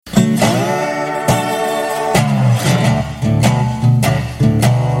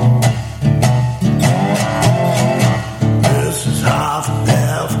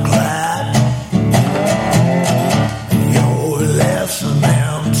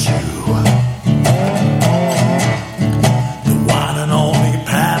it's you. The one and only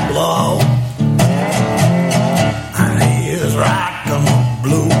Pablo. And he is rockin' the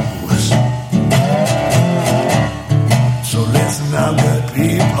blues. So listen up, good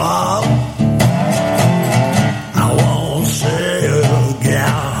people. I won't say it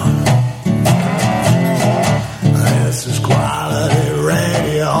again. This is quality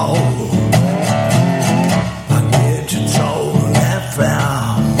radio.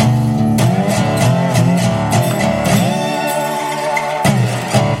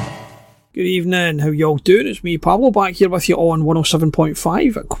 Good evening, how y'all doing? It's me, Pablo, back here with you on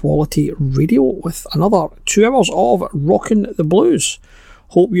 107.5 Quality Radio with another 2 hours of Rockin' the Blues.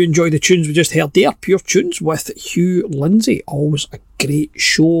 Hope you enjoy the tunes we just heard there, Pure Tunes with Hugh Lindsay. Always a great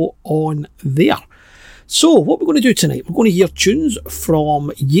show on there. So, what we're going to do tonight, we're going to hear tunes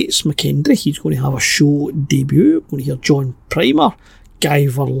from Yates McKendry. He's going to have a show debut. We're going to hear John Primer, Guy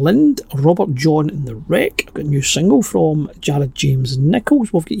Verlind, Robert John and the Wreck. I've got a new single from Jared James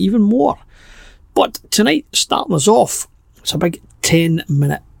Nichols. We've got even more. But tonight, starting us off, it's a big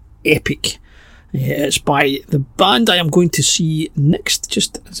 10-minute epic. It's by the band I am going to see next,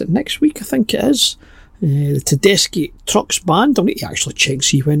 is it next week? I think it is. The Tedeschi Trucks Band. I'll need to actually check and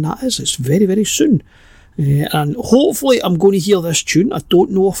see when that is. It's very, very soon. And hopefully I'm going to hear this tune. I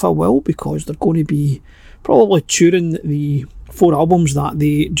don't know if I will, because they're going to be probably touring the 4 albums that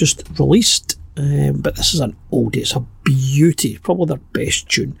they just released. But this is an oldie. It's a beauty. Probably their best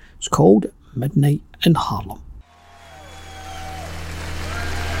tune. It's called Midnight in Harlem.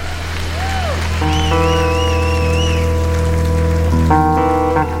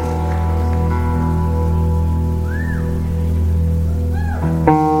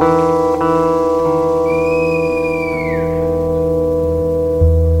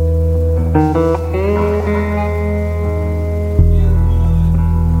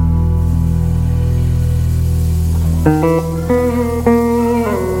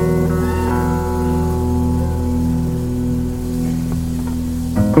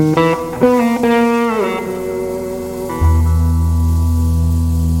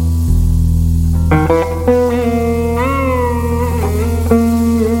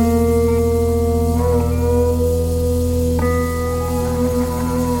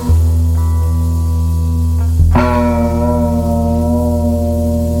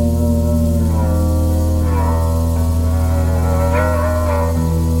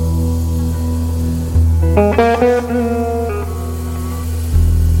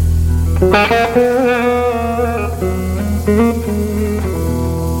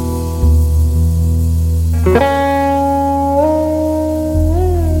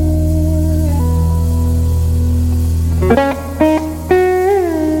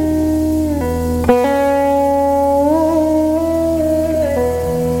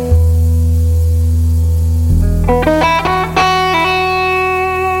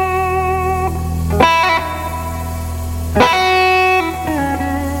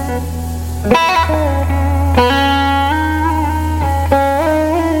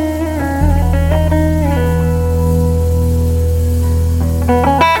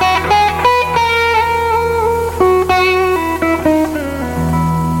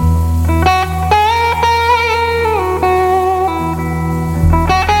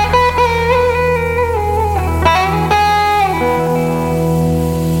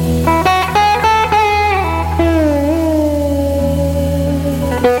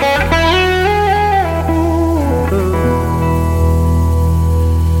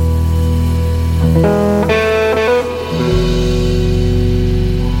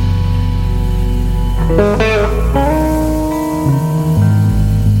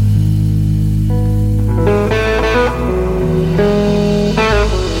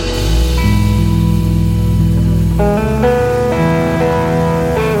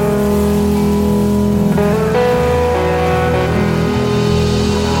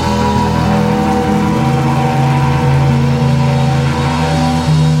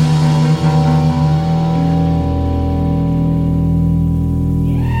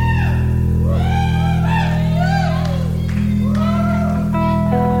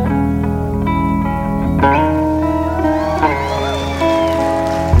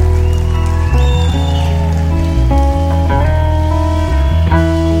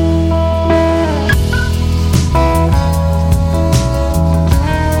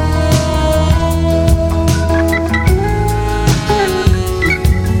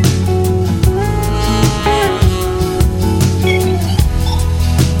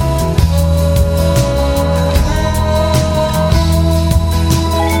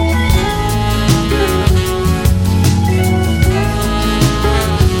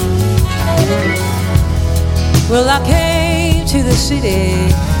 Well, I came to the city.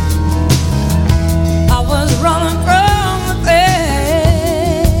 I was running from the pain.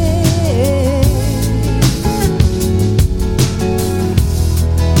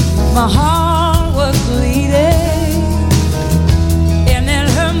 My heart was bleeding, and it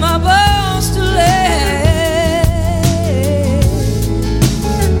hurt my bones to lay.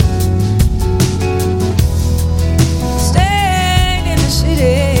 Staying in the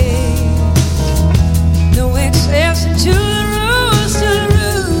city, no exception to the rules, to the rules.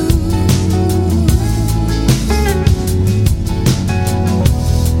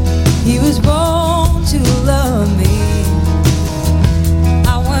 He was born to love me.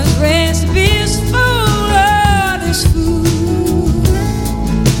 I was raised to be his fool, Lord, his fool.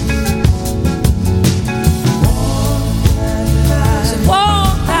 So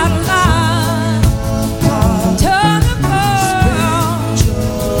walk that line, turn the corner.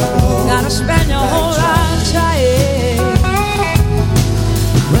 Gotta spend your whole life trying.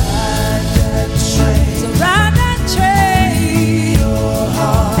 So ride that train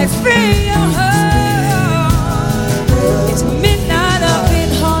and free your heart. It's midnight up in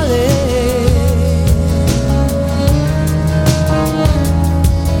Hollywood.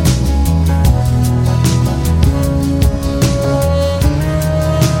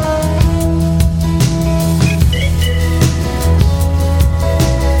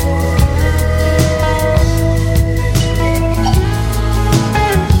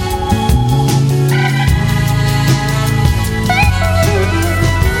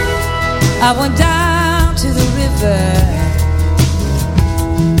 I went down to the river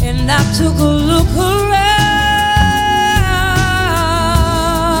and I took a look around.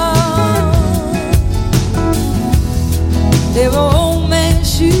 There were old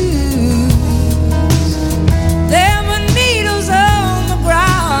men's shoes, there were needles on the ground.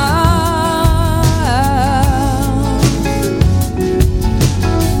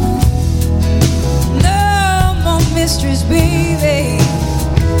 No more mysteries, baby.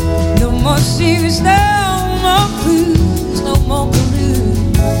 No more secrets, no more clues, no more blues.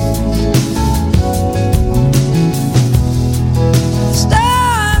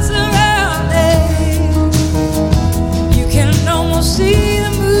 Stars around it, you can almost see the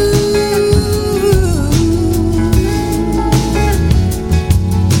moon.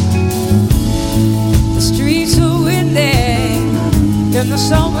 The streets are windy and the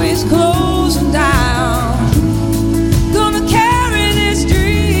subway's closing down. Gonna carry this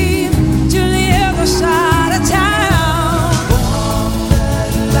dream to the other side of town.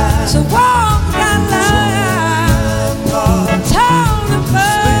 So walk that line, tell the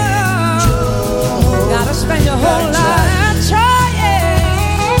bird. Gotta spend your whole life trying.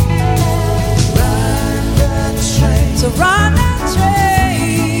 So ride that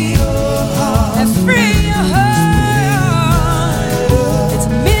train and free your heart. It's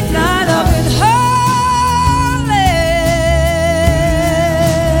midnight up in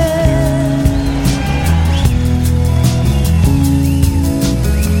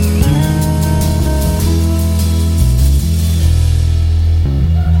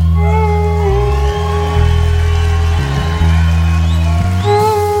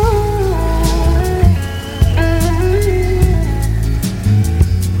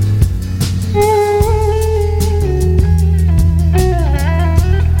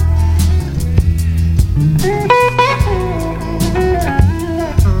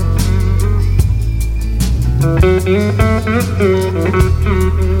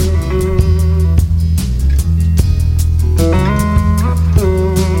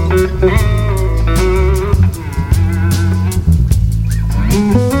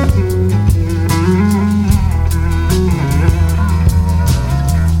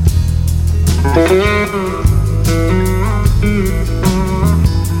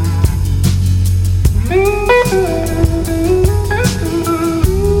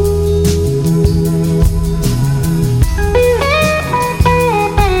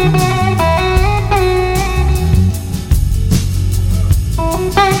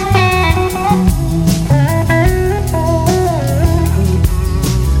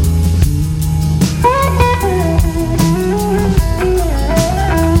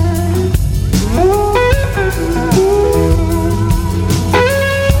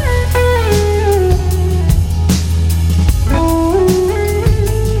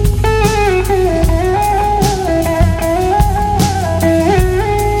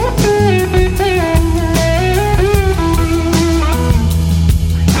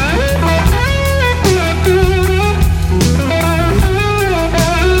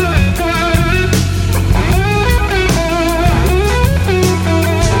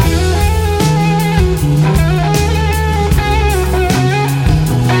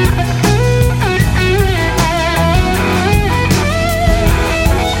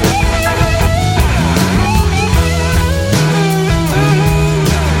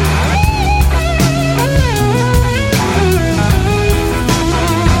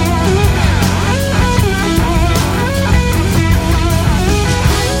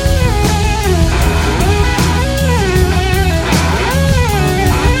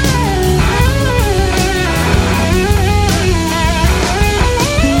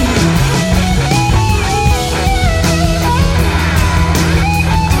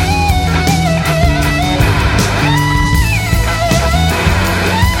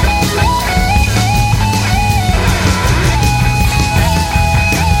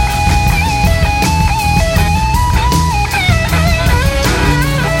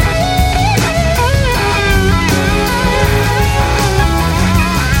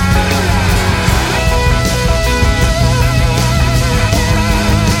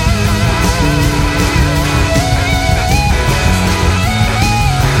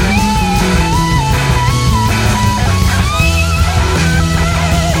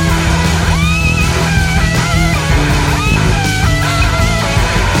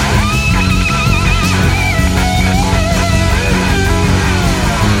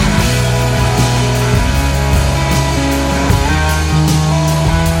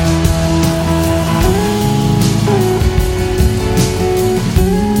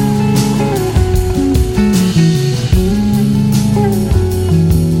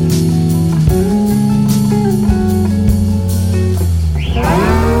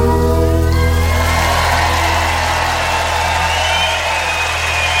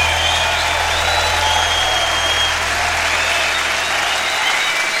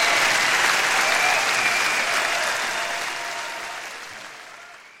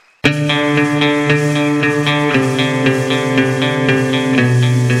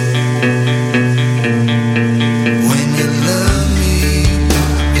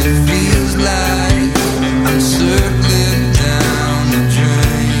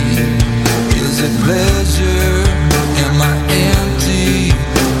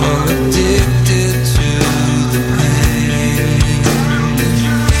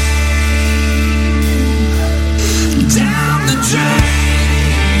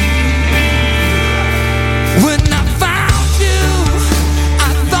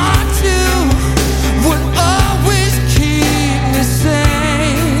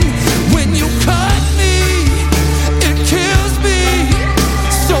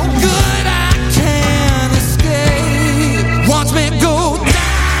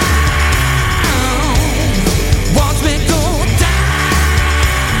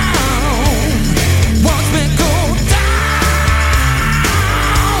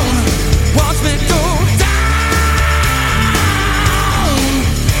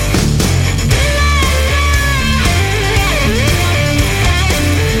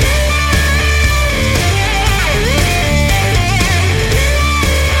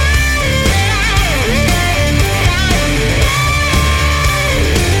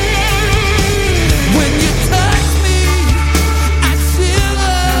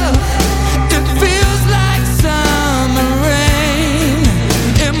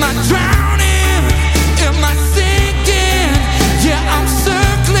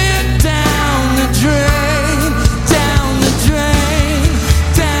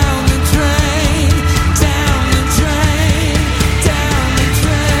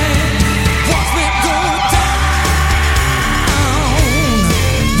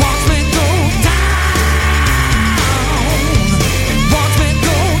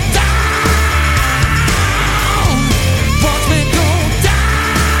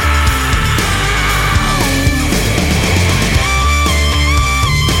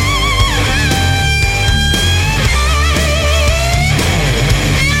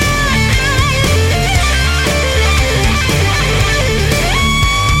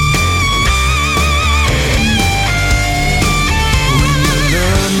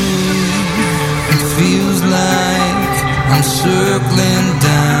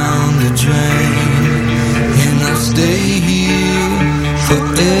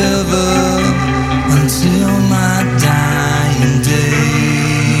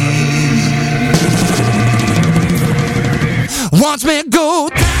Watch me go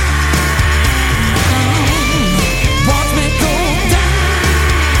down. Watch me go down.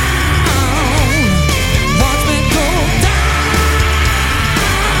 Watch me go down.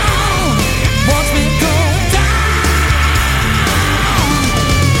 Watch me go down.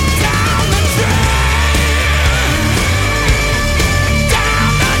 Down the drain. Down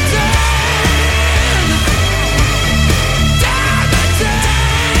the drain. Down the drain.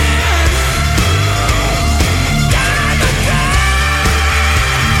 Down the drain.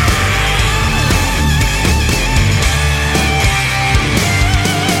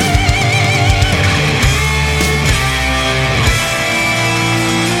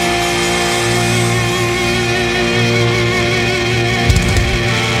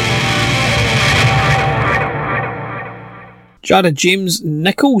 Jared James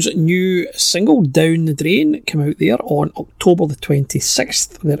Nichols' new single Down the Drain came out there on October the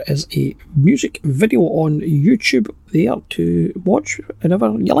 26th. There is a music video on YouTube there to watch whenever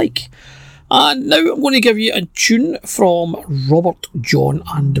you like. And now I'm going to give you a tune from Robert, John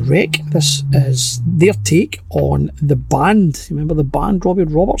and Wreck. This is their take on The Band. Remember the band, Robbie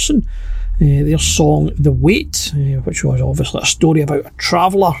Robertson? Their song The Wait, which was obviously a story about a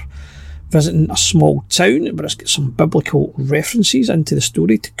traveller visiting a small town, but it's got some biblical references into the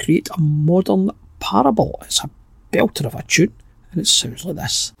story to create a modern parable. It's a belter of a tune, and it sounds like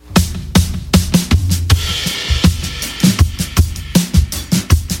this.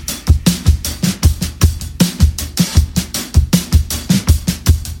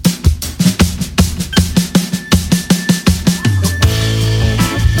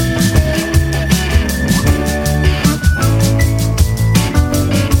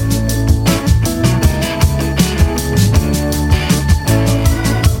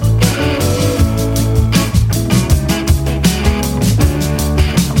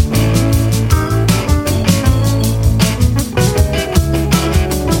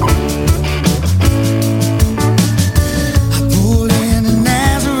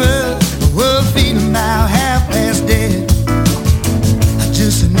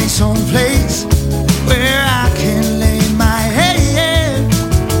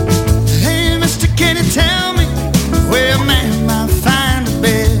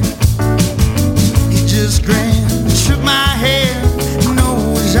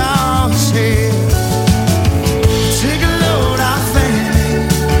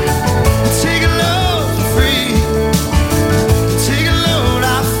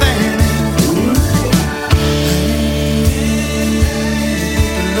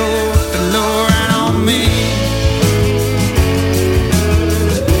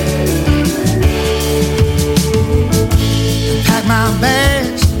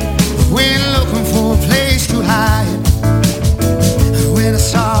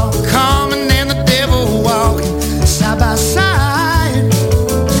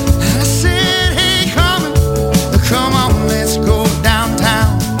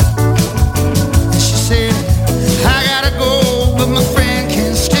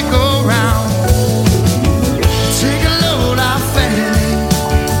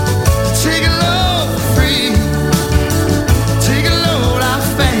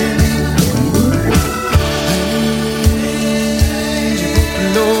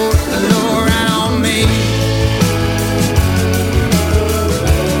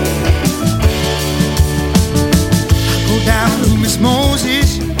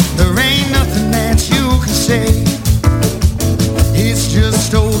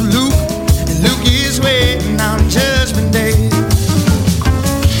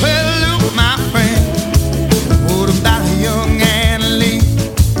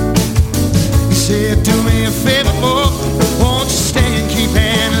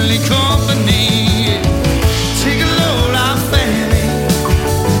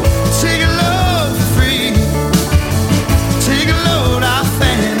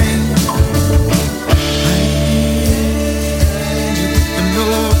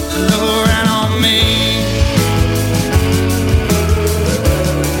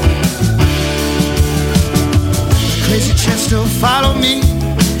 me,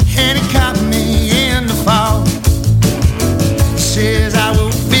 and he caught me in the fall. Says I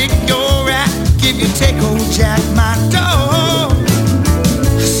will pick your rack if you take old Jack my dog.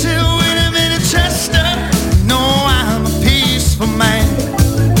 I said, wait a minute, Chester, you know I'm a peaceful man.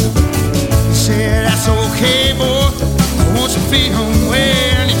 He said, that's okay, boy, I want you feet home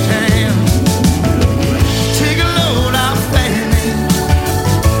when you can. Take a load off Fanny,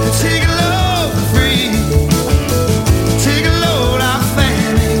 take a load free, take a load off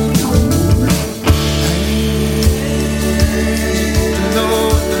Fanny.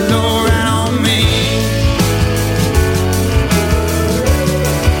 Load right on me.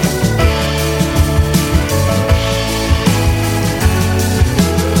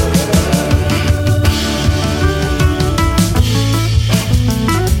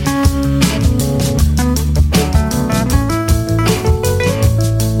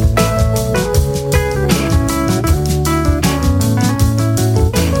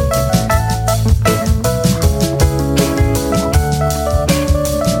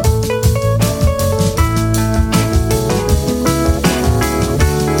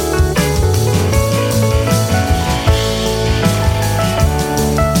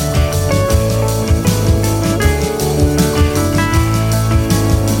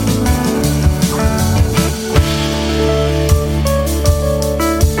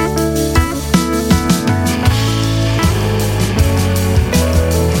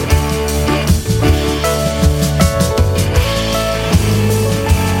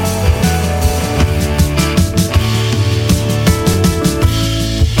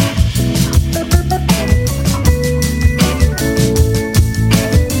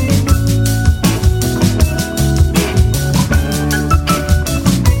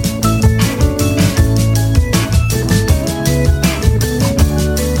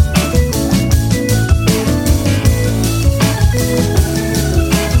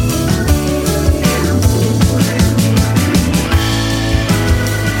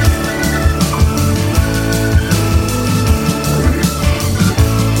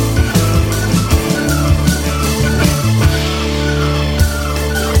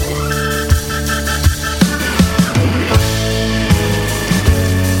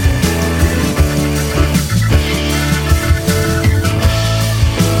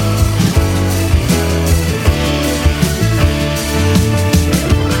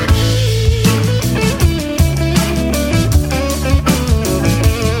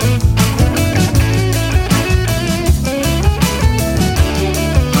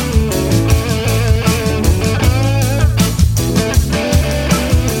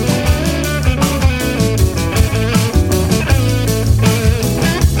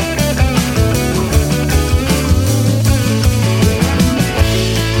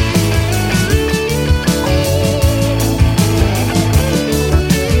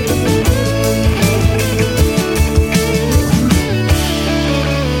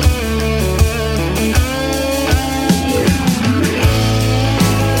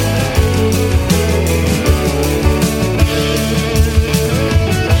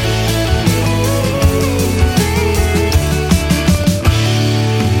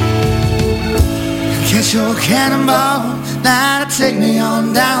 Get your cannonball now to take me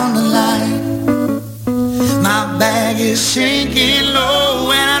on down the line. My bag is sinking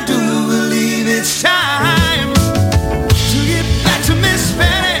low and I do believe it's time to get back to Miss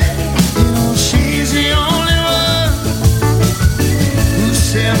Betty. You know she's the only one who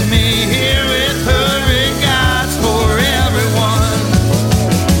sent me here with her regards for everyone.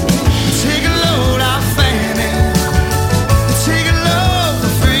 Take a load off Fanny, take a load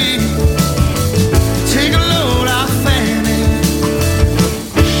for free, take a load off Fanny.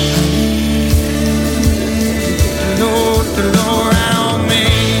 Load the load right on me.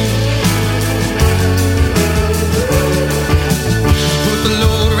 Put the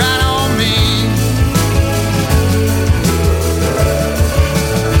load right on me.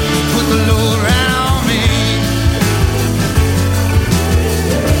 Put the load right on me.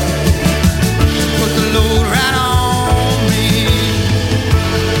 Put the load right on me.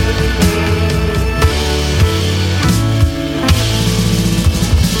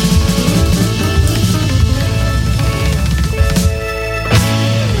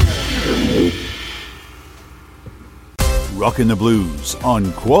 Rockin' the Blues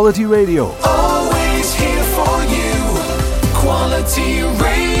on Quality Radio. Always here for you. Quality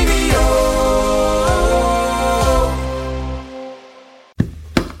Radio.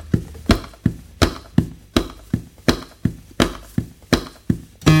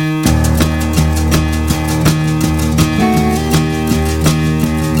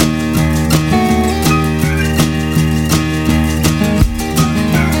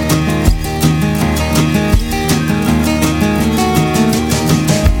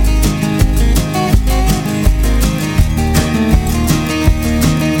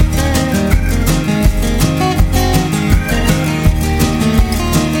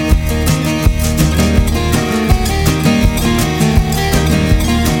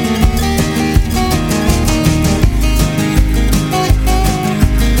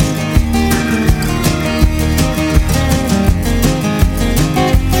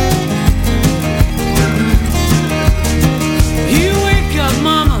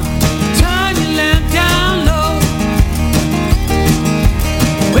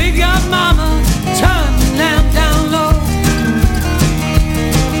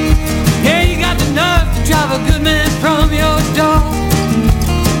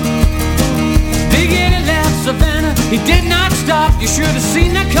 he did not stop. You should have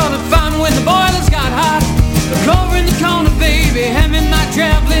seen that color fine when the boilers got hot. The clover in the corner, baby, hand me my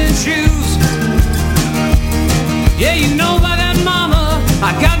traveling shoes. Yeah, you know about that, mama,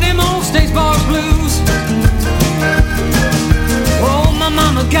 I got them old Statesboro blues. Oh, my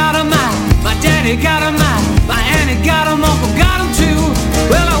mama got 'em out, my daddy got 'em out, my auntie got 'em, uncle got 'em too.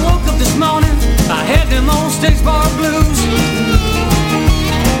 Well, I woke up this morning, I had them old Statesboro blues.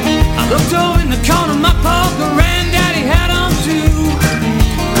 I looked over in the corner, my pa, granddaddy had 'em too.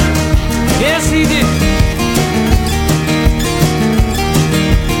 Yes, he did.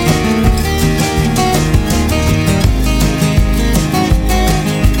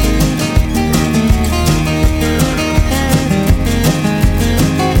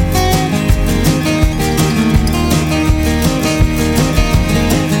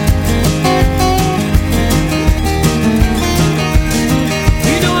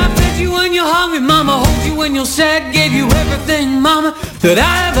 When you're sad, gave you everything, mama, that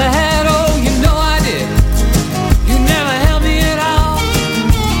I ever had. Oh, you know I did. You never held me at all.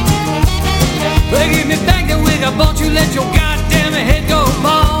 They give me back the wig I bought you, let your goddamn head go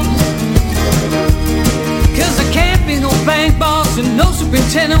bald. Cause I can't be no bank boss and no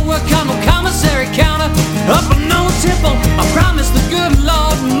superintendent, work on no commissary counter, up on no temple. I promise the good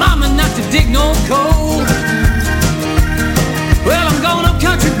Lord, mama, not to dig no coal. Well, I'm going up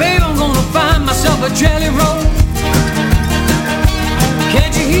country, babe, I'm gonna find myself a jelly roll.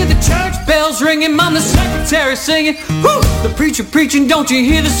 Can't you hear the church bells ringing, mom, the secretary singing? Whoo! The preacher preaching, don't you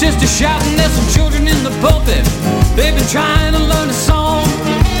hear the sister shouting? There's some children in the pulpit, they've been trying to learn a song.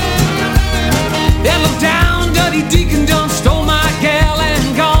 That look down, dirty deacon done stole my gal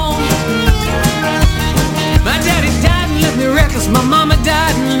and gone. My daddy died and left me reckless, my mama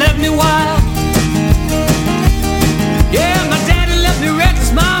died and left me wild. Yeah, my daddy left me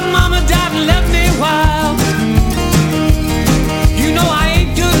reckless, my mama died and left me wild. You know I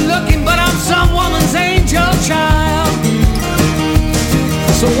ain't good looking, but I'm some woman's angel child.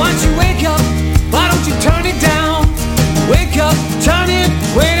 So once you wake up, why don't you turn it down? Wake up, turn it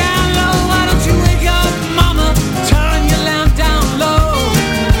way down low. Why don't you wake up, mama, turn your lamp down low.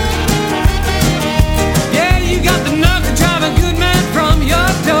 Yeah, you got the nerve to drive a good man from your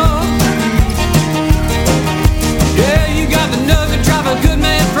door. Yeah, you got the nerve to drive a good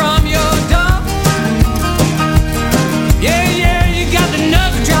man from your door. Yeah, yeah, you got the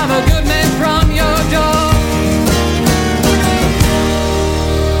nerve to drive a good man from your door.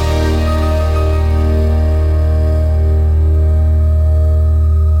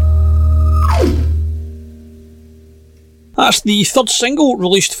 That's the third single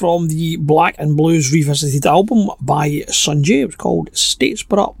released from the Black and Blues Revisited album by Sunjay. It was called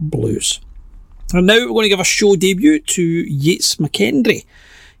Statesboro Blues. And now we're going to give a show debut to Yates McKendry.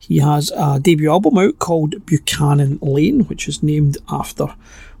 He has a debut album out called Buchanan Lane, which is named after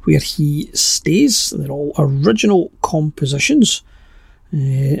where he stays. They're all original compositions.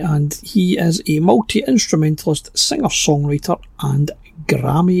 And he is a multi-instrumentalist, singer-songwriter and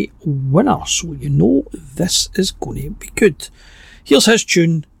Grammy winner. So you know this is going to be good. Here's his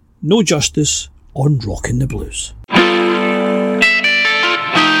tune, No Justice, on Rockin' the Blues.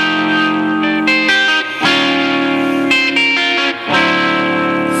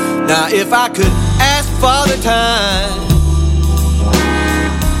 Now if I could ask for the time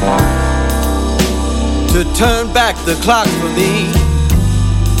to turn back the clock for me,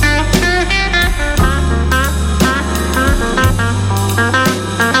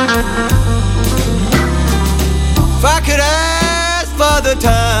 if I could ask for the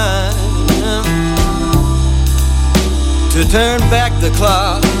time to turn back the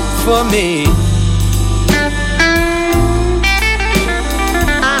clock for me,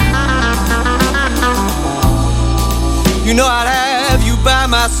 you know I'd have you by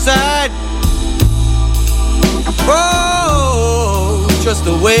my side. Oh, just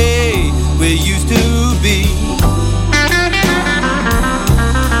the way we used to be.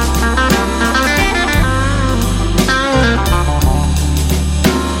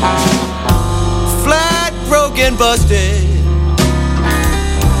 Flat, broken, busted,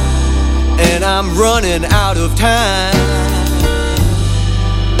 and I'm running out of time.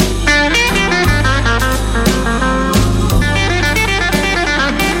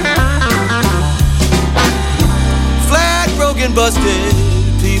 Broken, busted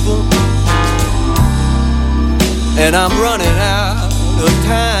people, and I'm running out of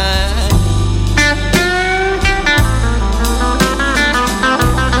time.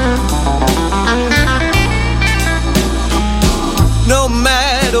 No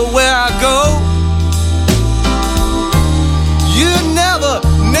matter where I go, you're never,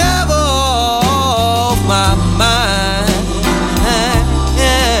 never off my mind.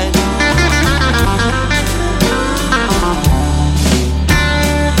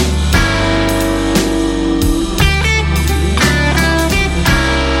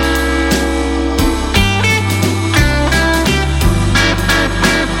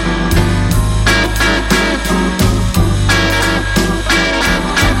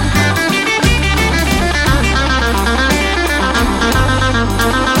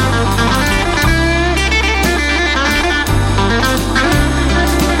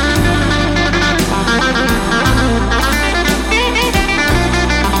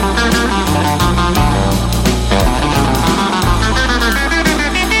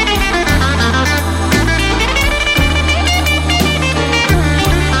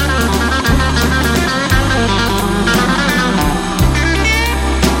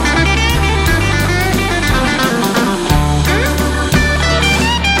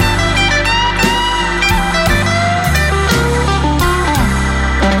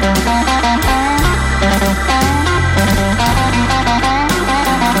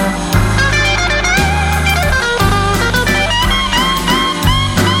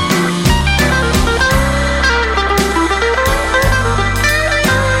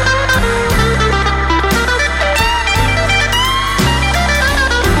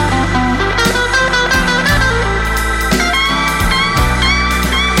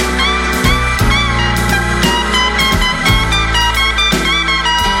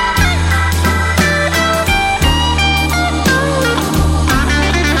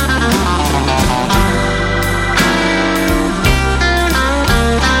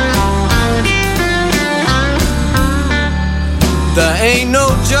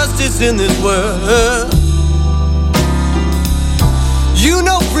 justice in this world. You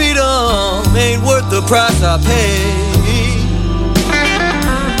know freedom ain't worth the price I pay.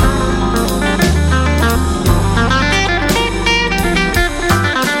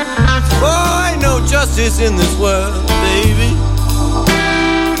 Oh, ain't no justice in this world, baby.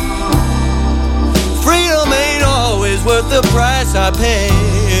 Freedom ain't always worth the price I pay.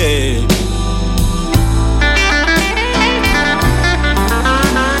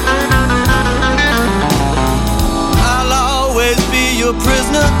 A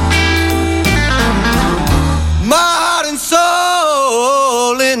prisoner, my heart and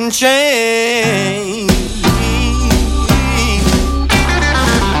soul in chains.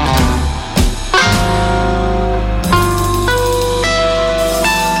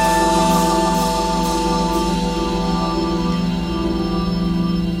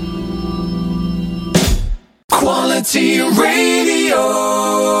 Quality Radio.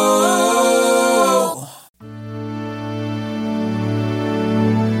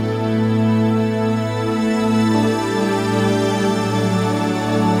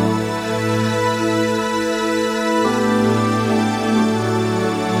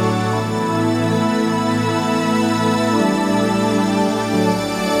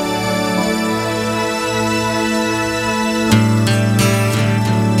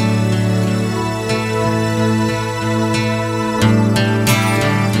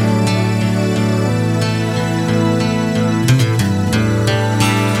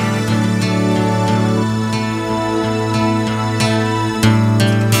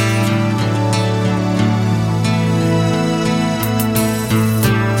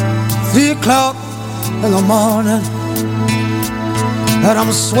 In the morning, and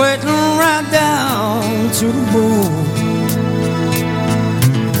I'm sweating right down to the bone.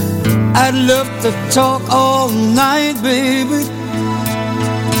 I'd love to talk all night, baby,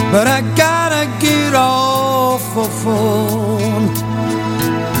 but I gotta get off the phone.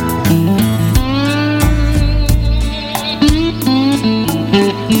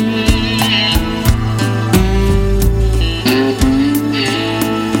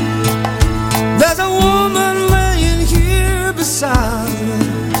 There's a woman laying here beside me,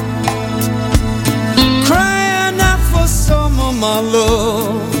 crying out for some of my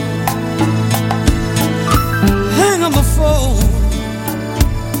love. Hang up the phone,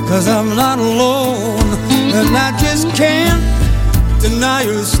 'cause I'm not alone, and I just can't deny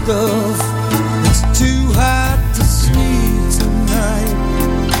her stuff. It's too hot to sleep tonight.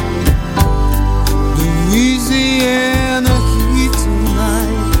 Louisiana heat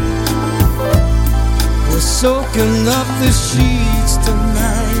tonight. Soaking up the sheets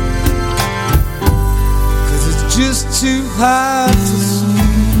tonight, 'cause it's just too hard to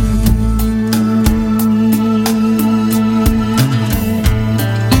sleep.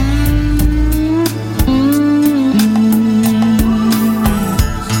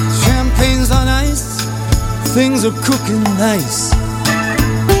 Champagne's on ice, things are cooking nice,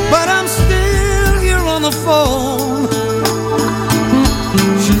 but I'm still here on the phone.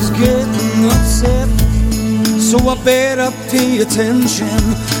 She's getting upset, so I better pay attention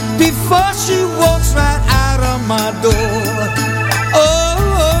before she walks right out of my door. Oh,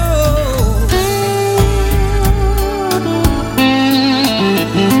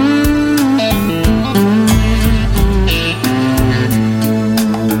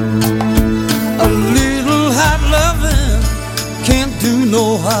 a little hot loving can't do no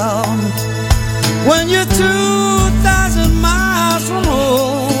harm when you're 2,000 miles from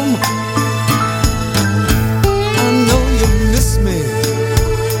home.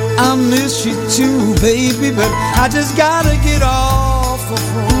 I miss you too, baby, but I just gotta get off the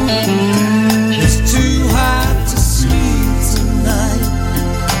phone. It's too hot to sleep tonight.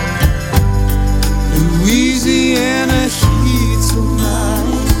 Louisiana heat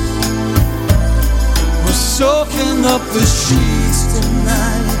tonight. We're soaking up the sheets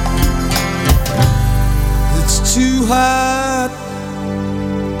tonight. It's too hot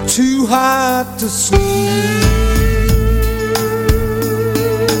to sleep.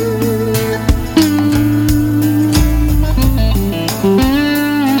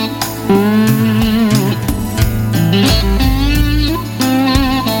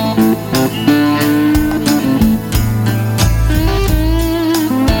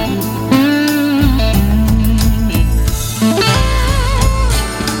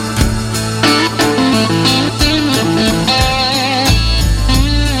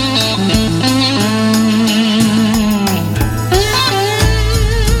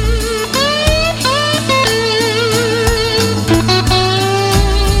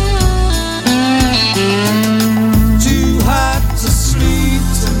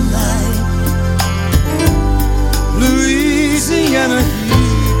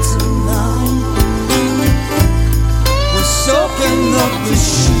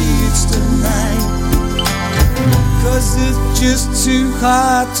 just too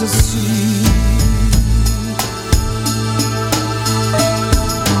hard to see.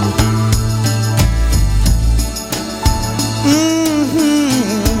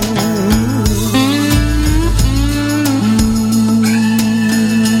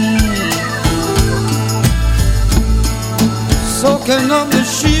 Soaking up the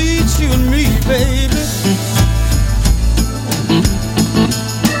sheets, you and me, baby.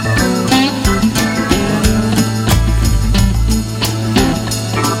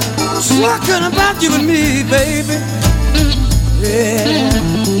 Talking about you and me, baby. Yeah.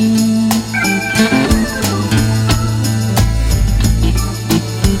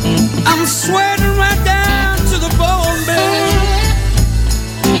 I'm sweating right down to the bone, baby.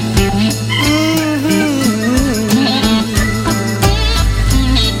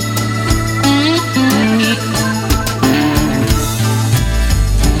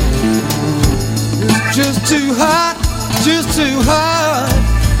 It's just too hot, just too hot.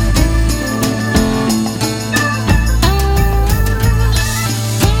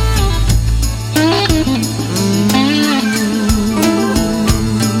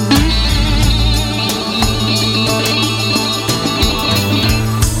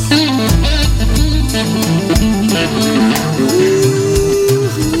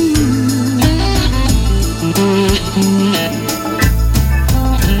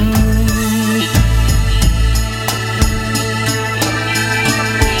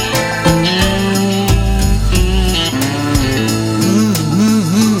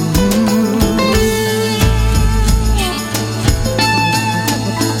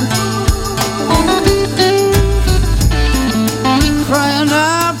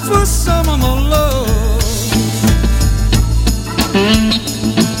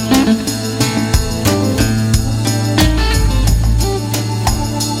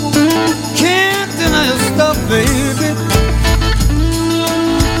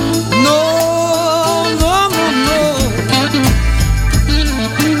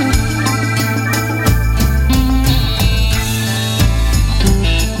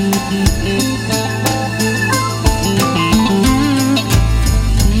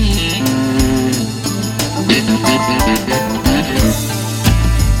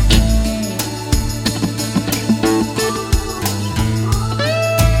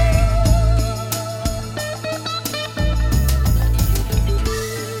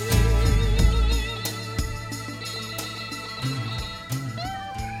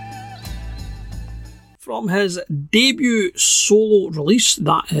 From his debut solo release,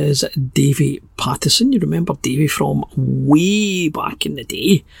 that is Davy Pattison. You remember Davy from way back in the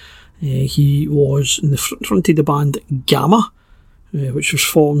day. He was in the front of the band Gamma, which was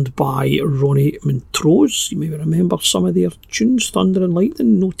formed by Ronnie Montrose. You may remember some of their tunes, Thunder and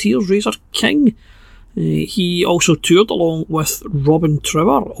Lightning, No Tears, Razor King. He also toured along with Robin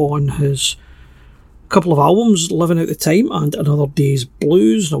Trower on his couple of albums, Living Out the Time and Another Day's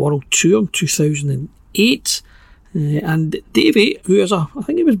Blues, and a world tour in 2008. And Davy, who is I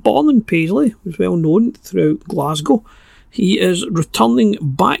think he was born in Paisley, was well known throughout Glasgow. He is returning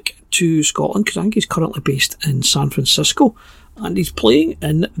back to Scotland because I think he's currently based in San Francisco, and he's playing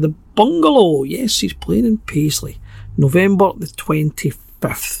in the Bungalow. Yes, he's playing in Paisley, November the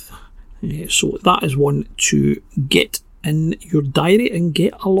 25th. So that is one to get in your diary and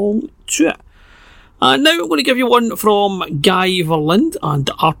get along to it. And now I'm going to give you one from Guy Verlind and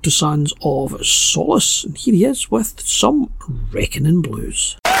Artisans of Solace. And here he is with some Reckoning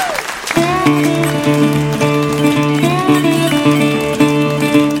Blues.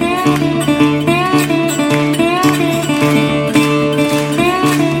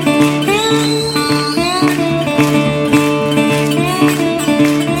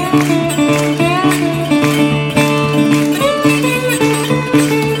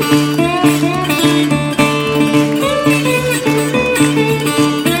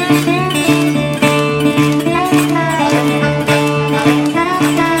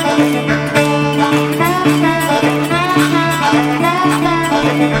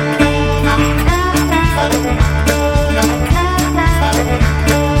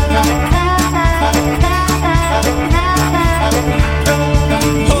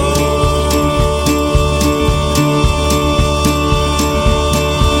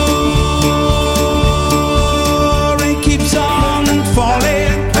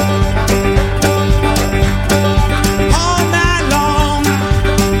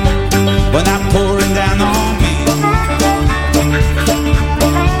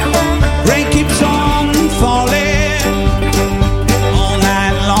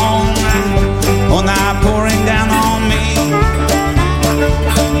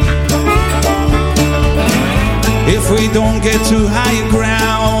 get to higher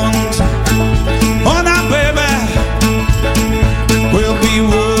ground. Oh, now, baby, we'll be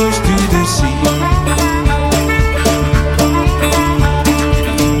washed to the sea.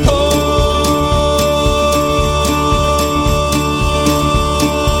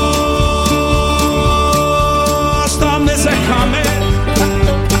 Oh, storm is a coming.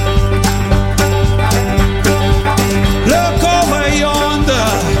 Look over yonder,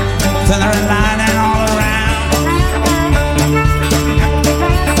 thunder and lightning all around.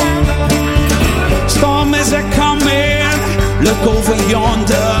 Storm is a coming. Look over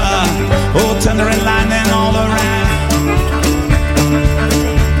yonder, oh, thunder and lightning all around.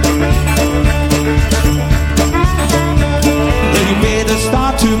 Then you better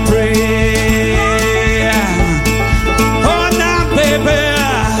start to pray. Oh, now, baby,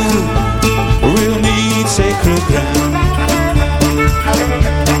 we'll need sacred ground.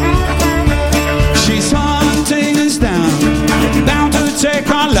 She's hunting us down, bound to take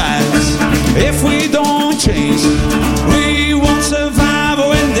our lives. If we don't change, we won't survive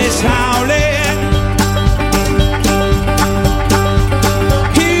in this howling.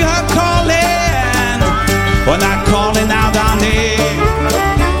 Hear her calling, we're not calling out our name.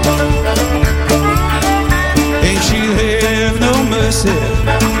 And she have no mercy.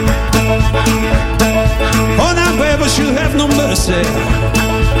 Oh, now, baby, she'll have no mercy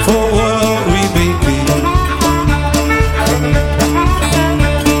for what we may be.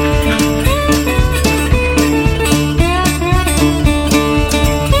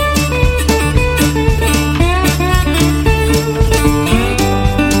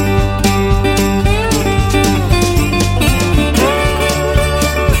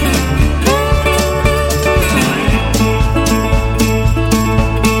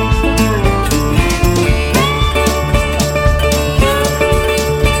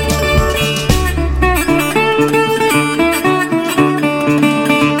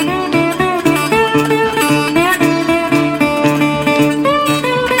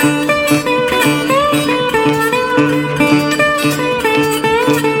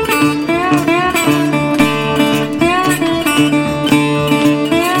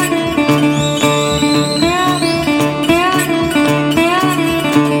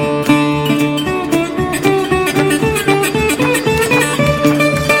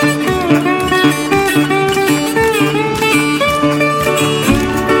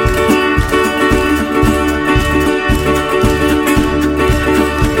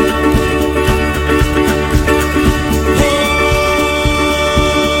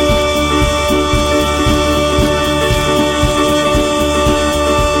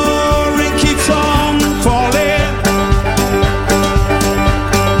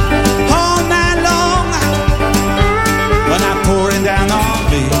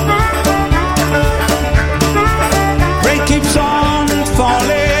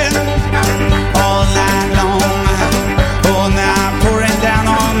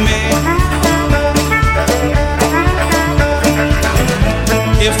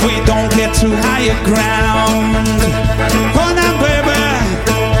 To higher ground. Oh, now, baby,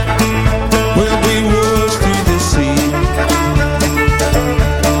 we'll be washed to the sea.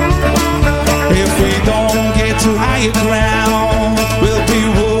 If we don't get to higher ground, we'll be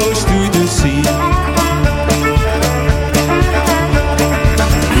washed to the sea.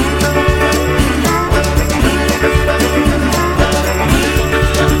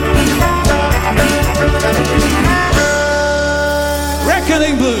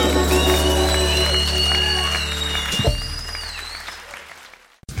 Reckoning Blue.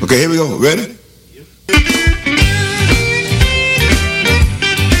 Okay, here we go. Ready?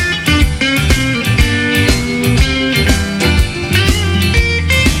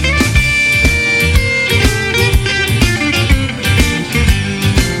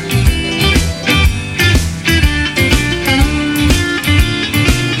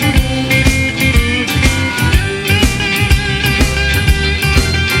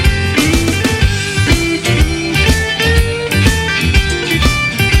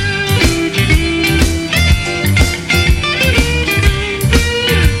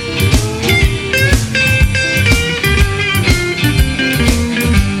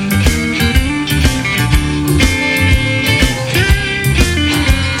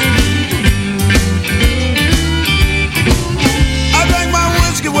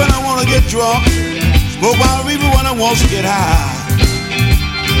 drunk, smoke while reaper when I want to get high.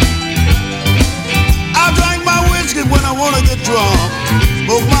 I drink my whiskey when I want to get drunk,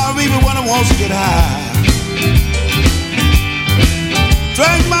 smoke my reaper when I want to get high.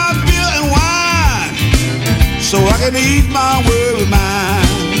 Drink my beer and wine, so I can eat my worry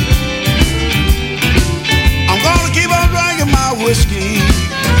mind. I'm gonna keep on drinking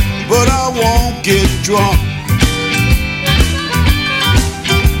won't get drunk.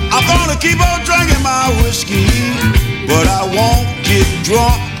 I'm gonna keep on drinking my whiskey, but I won't get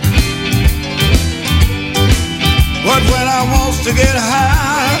drunk. But when I wants to get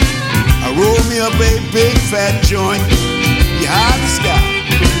high, I roll me up a big fat joint behind the sky.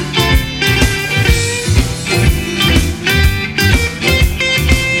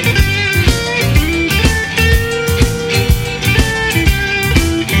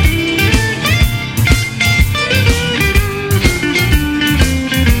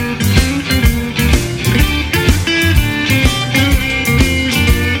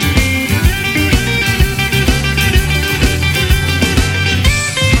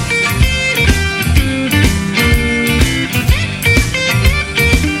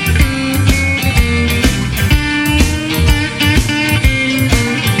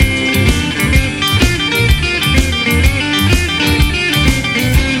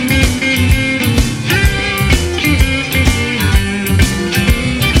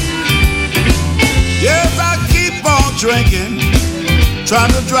 Drinking, trying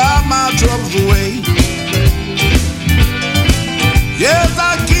to drive my troubles away. Yes,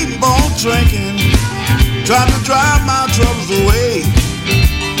 I keep on drinking, trying to drive my troubles away.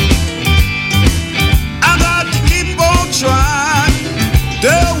 I got to keep on trying,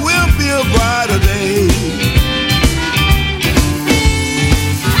 there will be a brighter day.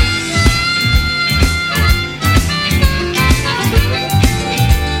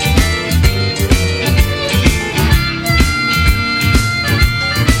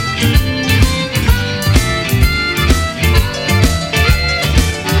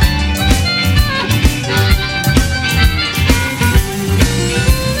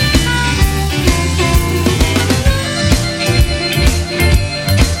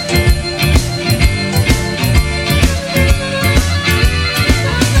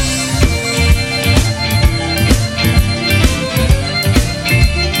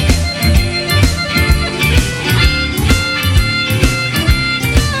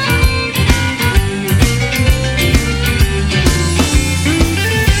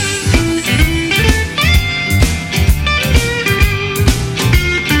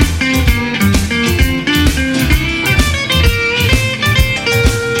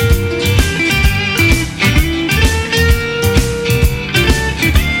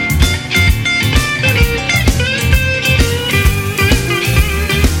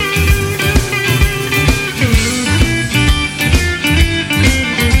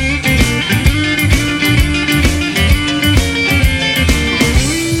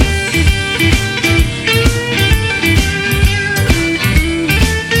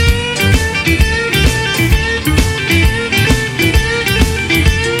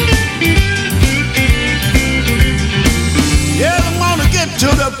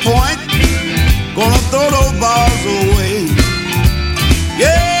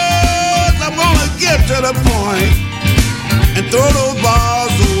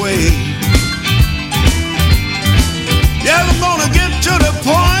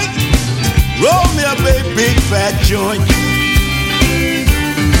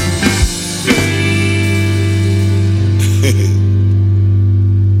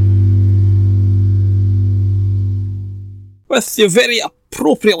 With the very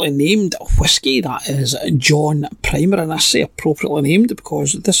appropriately named whiskey, that is John Primer, and I say appropriately named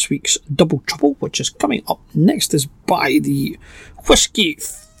because this week's Double Trouble, which is coming up next, is by the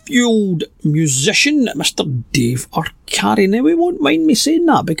whiskey-fueled musician Mr. Dave Arcari. Now, he won't mind me saying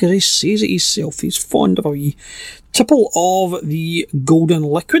that because he says it himself. He's fond of a wee tipple of the golden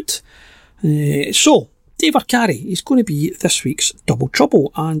liquid. So, Dave Arcari is going to be this week's Double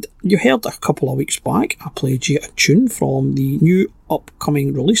Trouble, and you heard a couple of weeks back I played you a tune from the new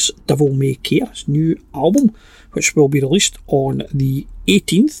upcoming release, Devil May Care, his new album, which will be released on the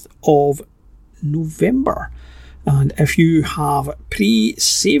 18th of November. And if you have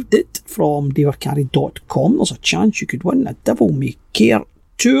pre-saved it from davearcari.com, there's a chance you could win a Devil May Care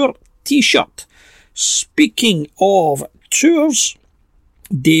tour t-shirt. Speaking of tours,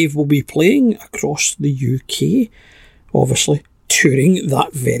 Dave will be playing across the UK, obviously touring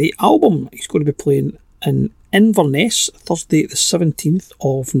that very album. He's going to be playing in Inverness Thursday the 17th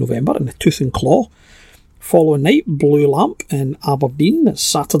of November in the Tooth and Claw. Following night, Blue Lamp in Aberdeen.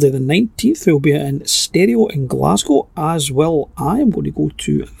 Saturday the 19th, he'll be in Stereo in Glasgow, as will I. I'm going to go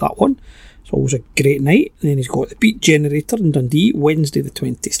to that one. It's always a great night. And then he's got the Beat Generator in Dundee, Wednesday the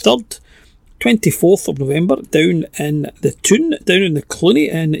 23rd. 24th of November, down in the Toon, down in the Clooney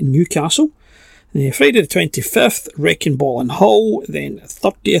in Newcastle. Friday the 25th, Wrecking Ball in Hull. Then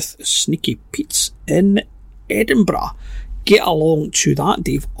 30th, Sneaky Pete's in Edinburgh. get along to that.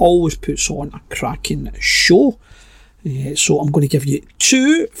 Dave always puts on a cracking show. So I'm going to give you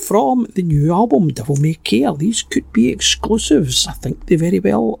 2 from the new album, Devil May Care. These could be exclusives. I think they very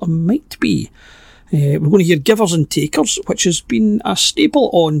well might be. We're going to hear Givers and Takers, which has been a staple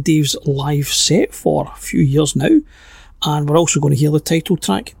on Dave's live set for a few years now. And we're also going to hear the title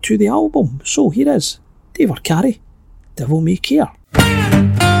track to the album. So here is Dave Arcari, Devil May Care.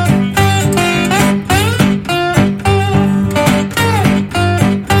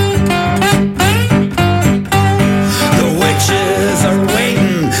 The witches are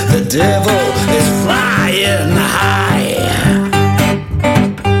waiting, the devil is flying high.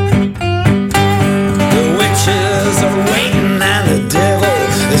 The witches are waiting and the devil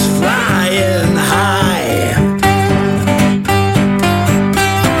is flying high.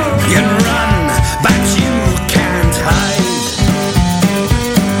 You can run, but you can't hide.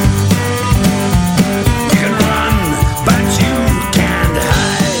 You can run, but you can't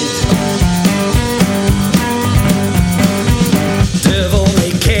hide. Devil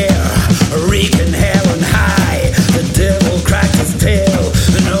may care, reeking hell and high. The devil cracked his tail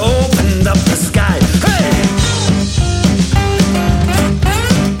and opened up the sky. Hey!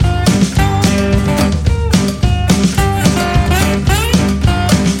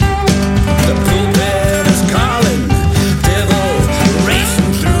 The pulpit is calling, devil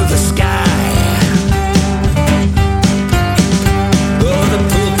racing through the sky. Oh, the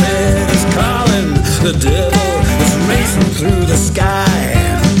pulpit is calling, the devil is racing through the sky.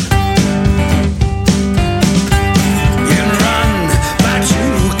 You can run, but you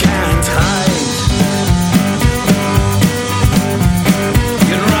can't hide. You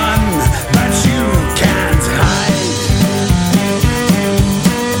can run, but you can't hide.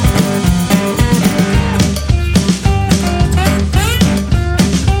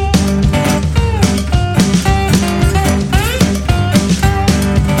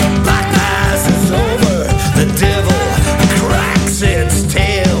 Black mass is over, the devil cracks its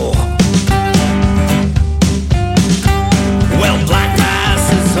tail. Well, black mass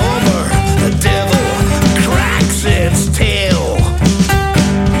is over, the devil cracks its tail.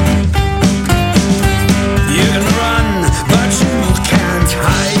 You can run, but you can't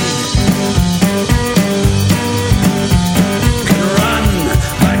hide. You can run,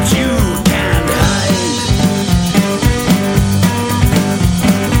 but you can't hide.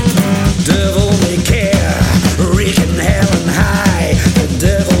 Devil may care, reeking hell and high. The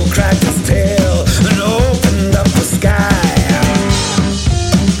devil cracked his tail and opened up the sky.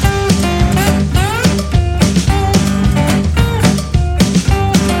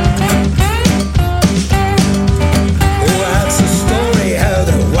 Oh, that's a story how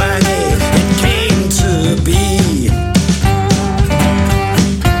the wangy it came to be.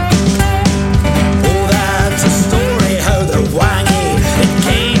 Oh, that's a story how the wangy it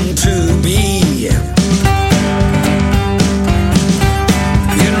came to be.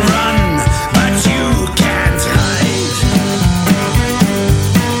 You can run, but you can't hide.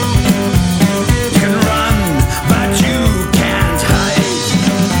 You can run, but you can't hide.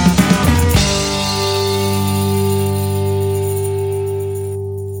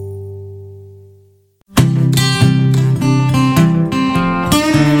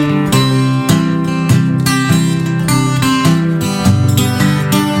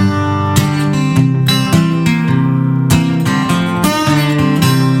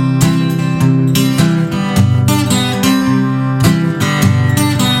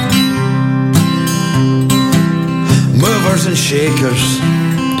 Movers and shakers,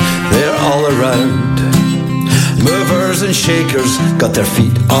 they're all around. Movers and shakers got their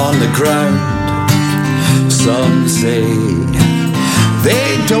feet on the ground. Some say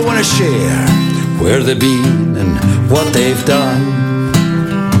they don't want to share where they've been and what they've done.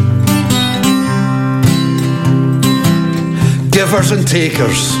 Givers and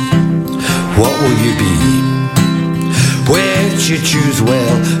takers, what will you be? Which you choose,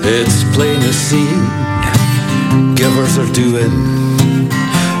 well, it's plain to see. Givers are doing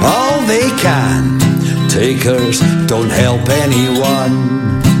all they can. Takers don't help anyone.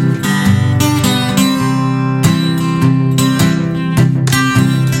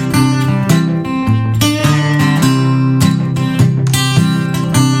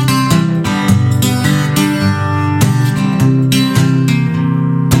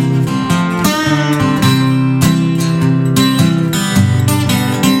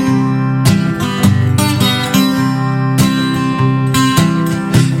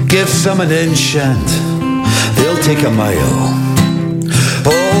 Give some an inch and they'll take a mile.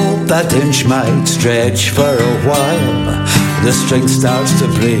 Oh, that inch might stretch for a while. The string starts to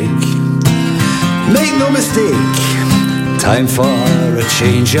break. Make no mistake, Time for a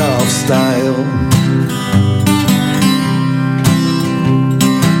change of style.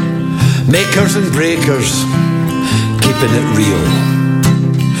 Makers and breakers, keeping it real.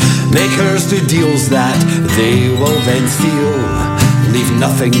 Makers do deals that they will then feel. Leave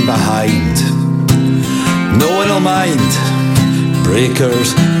nothing behind. No one will mind.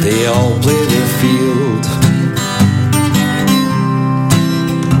 Breakers, they all play their field.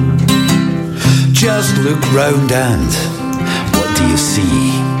 Just look round and what do you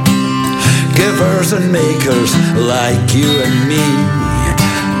see? Givers and makers like you and me.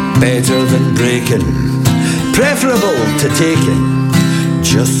 Better than breaking, preferable to taking,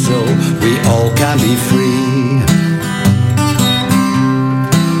 just so we all can be free.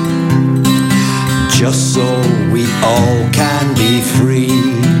 Just so we all can be free.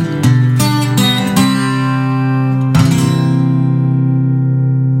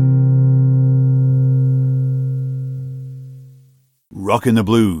 Rockin' the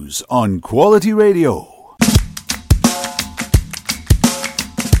Blues on Quality Radio.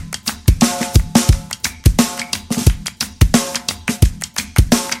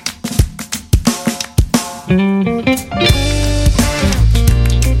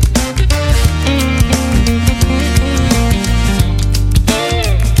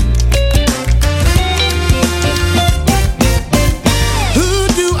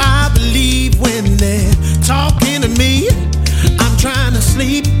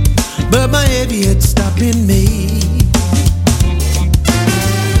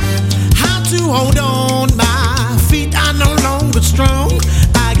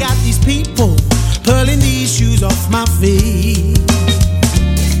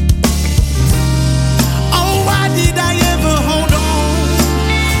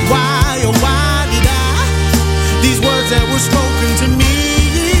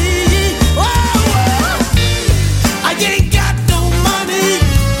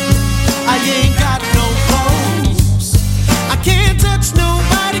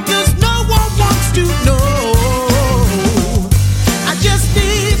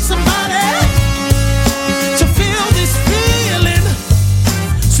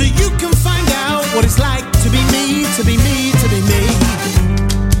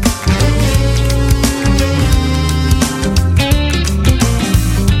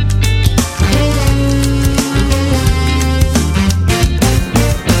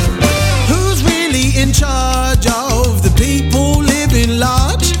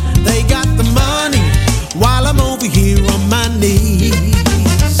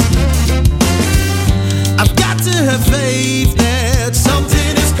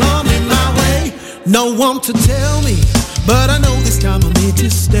 To tell me, but I know this time I'm here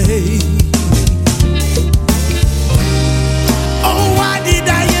to stay. Oh, why did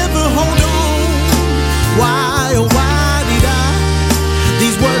I ever hold on? Why, oh, why did I?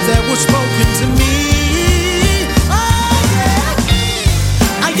 These words that were spoken to me. Oh, yeah.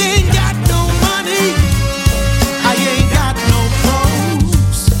 I ain't got no money. I ain't got no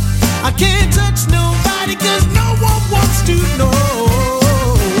clothes. I can't touch nobody 'cause no one wants to know.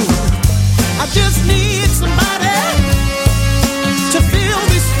 I just need somebody to feel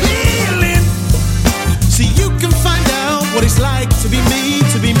this feeling, so you can find out what it's like to be me,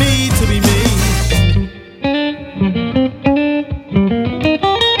 to be me, to be me.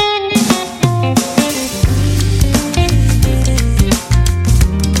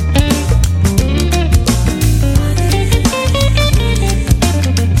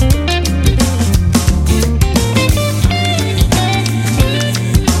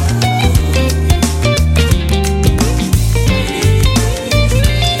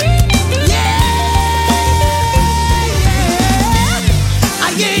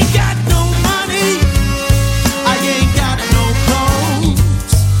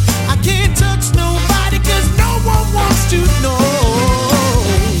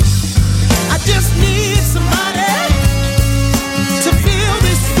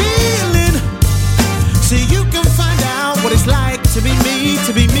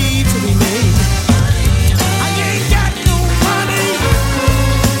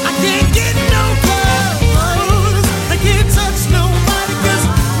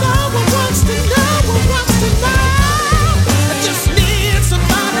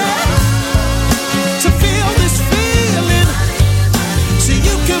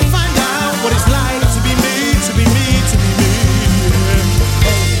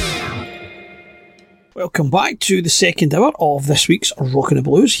 Welcome back to the second hour of this week's Rockin' the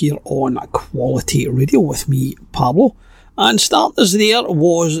Blues here on Quality Radio with me, Pablo. And starters there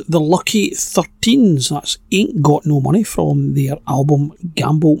was the Lucky 13s. That's Ain't Got No Money from their album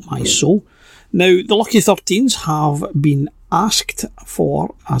Gamble My Soul. Now, the Lucky 13s have been asked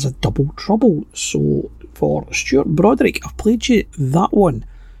for as a double trouble. So, for Stuart Broderick, I've played you that one.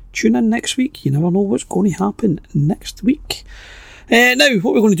 Tune in next week. You never know what's going to happen next week. Now,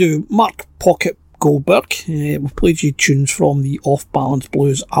 what we're going to do, Mark Pocket Goldberg. We've played you tunes from the Off Balance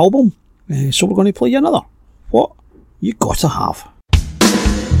Blues album. So we're going to play you another. What You Gotta Have.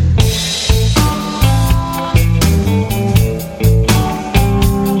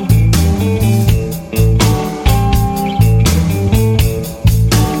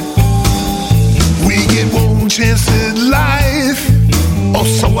 Chance in life, or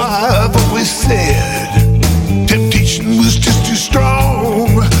so I've always said. Temptation was just too strong.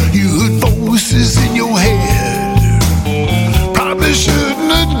 You heard voices in your head. Probably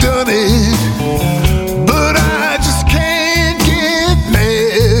shouldn't have done it, but I just can't get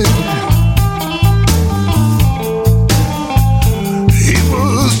mad. It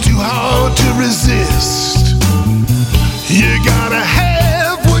was too hard to resist. You gotta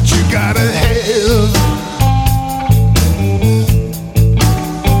have what you gotta have.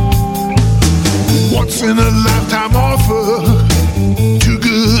 Once in a lifetime offer, too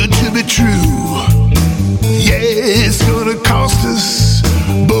good to be true. Yeah, it's gonna cost us,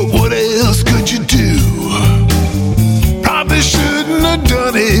 but what else could you do? Probably shouldn't have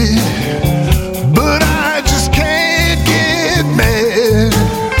done it, but I just can't get mad.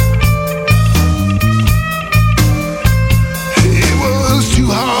 It was too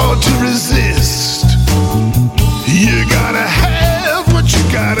hard to resist. You gotta have what you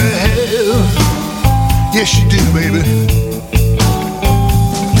gotta have. Yes, you do, baby.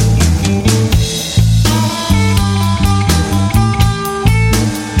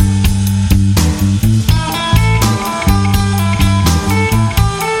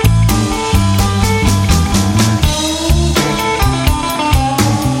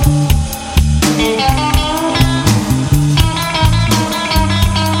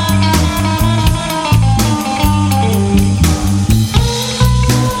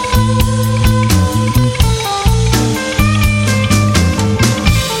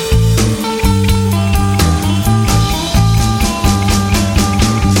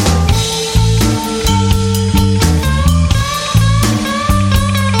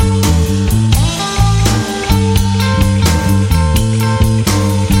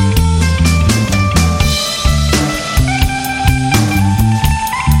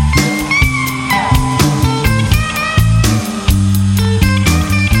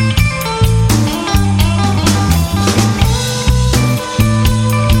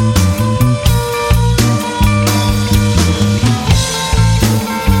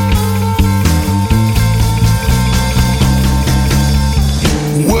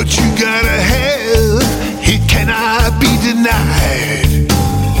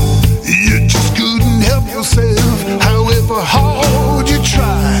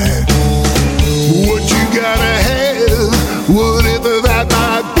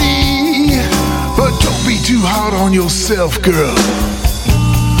 Yourself, girl,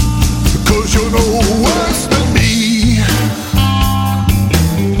 because you're no worse than me,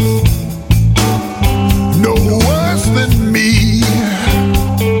 no worse than me.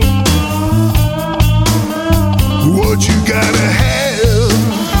 What you gotta have,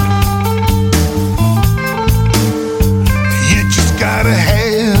 you just gotta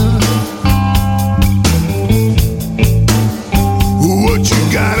have. What you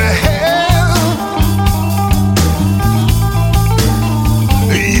gotta have.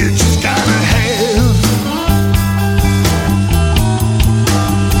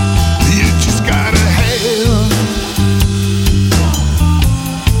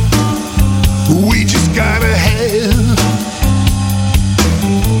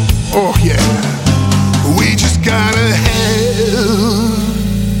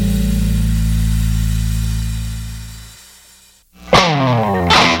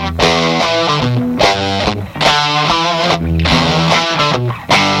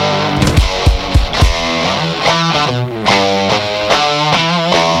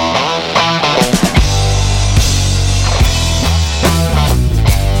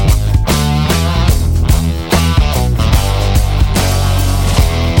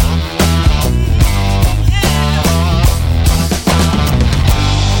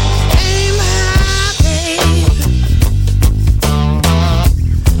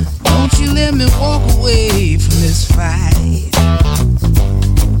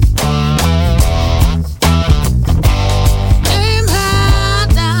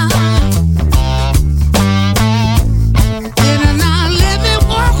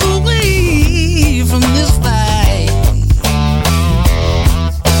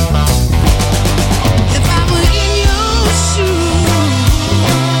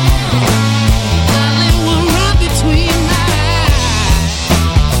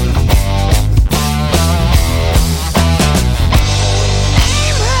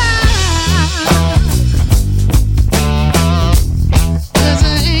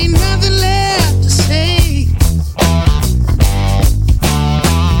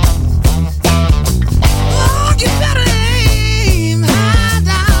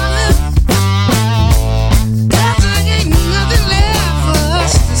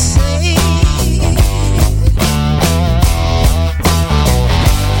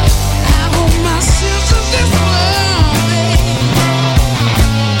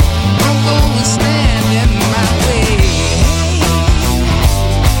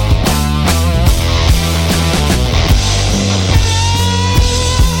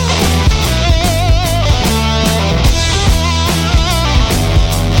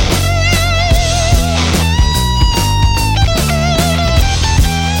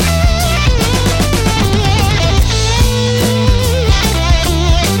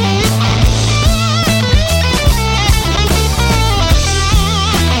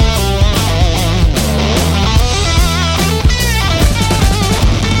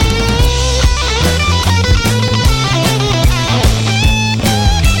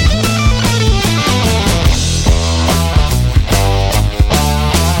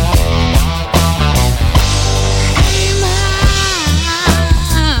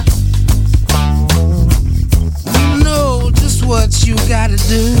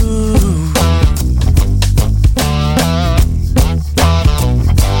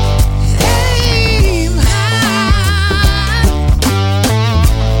 Aim high.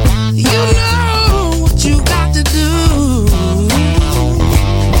 You know what you got to do.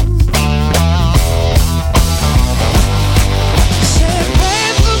 Said pray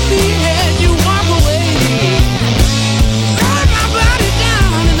for me and you walk away. Lay my body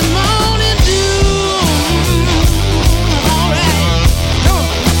down in the morning dew. All right, come on.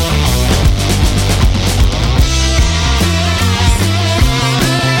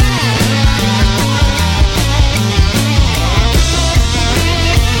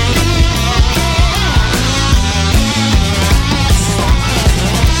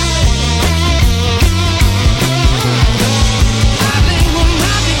 I think we're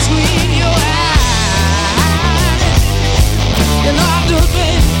right between your eyes. You know I'll do it,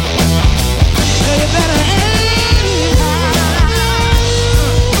 baby. So you better aim high.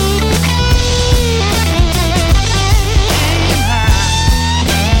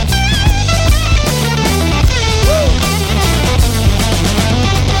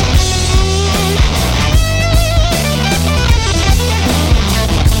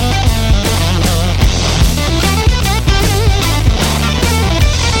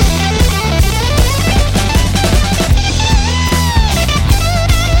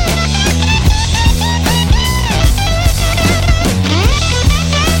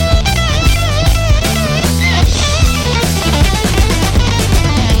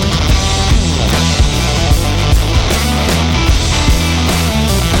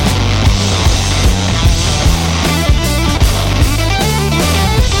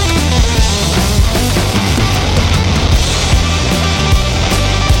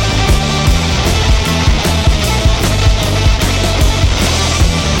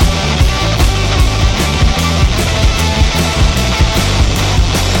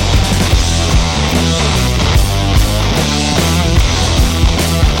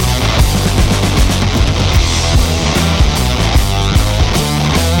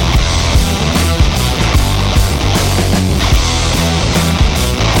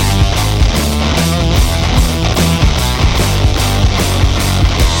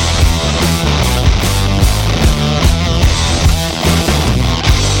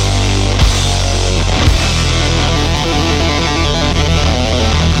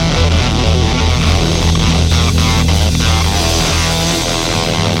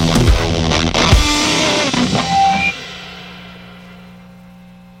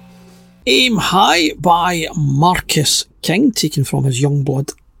 Aim Aim High by Marcus King, taken from his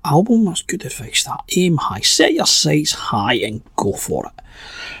Youngblood album. That's good advice, that. Aim high. Set your sights high and go for it.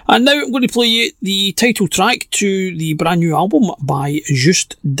 And now I'm going to play you the title track to the brand new album by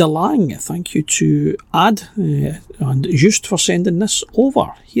Just De Lang. Thank you to Ad and Just for sending this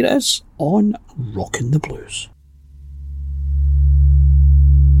over. Here it is on Rockin' the Blues.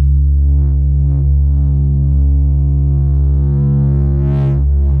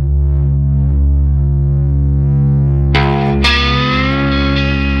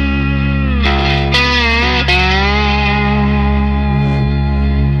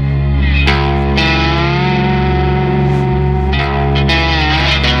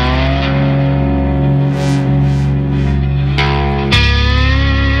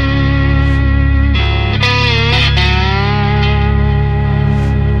 high.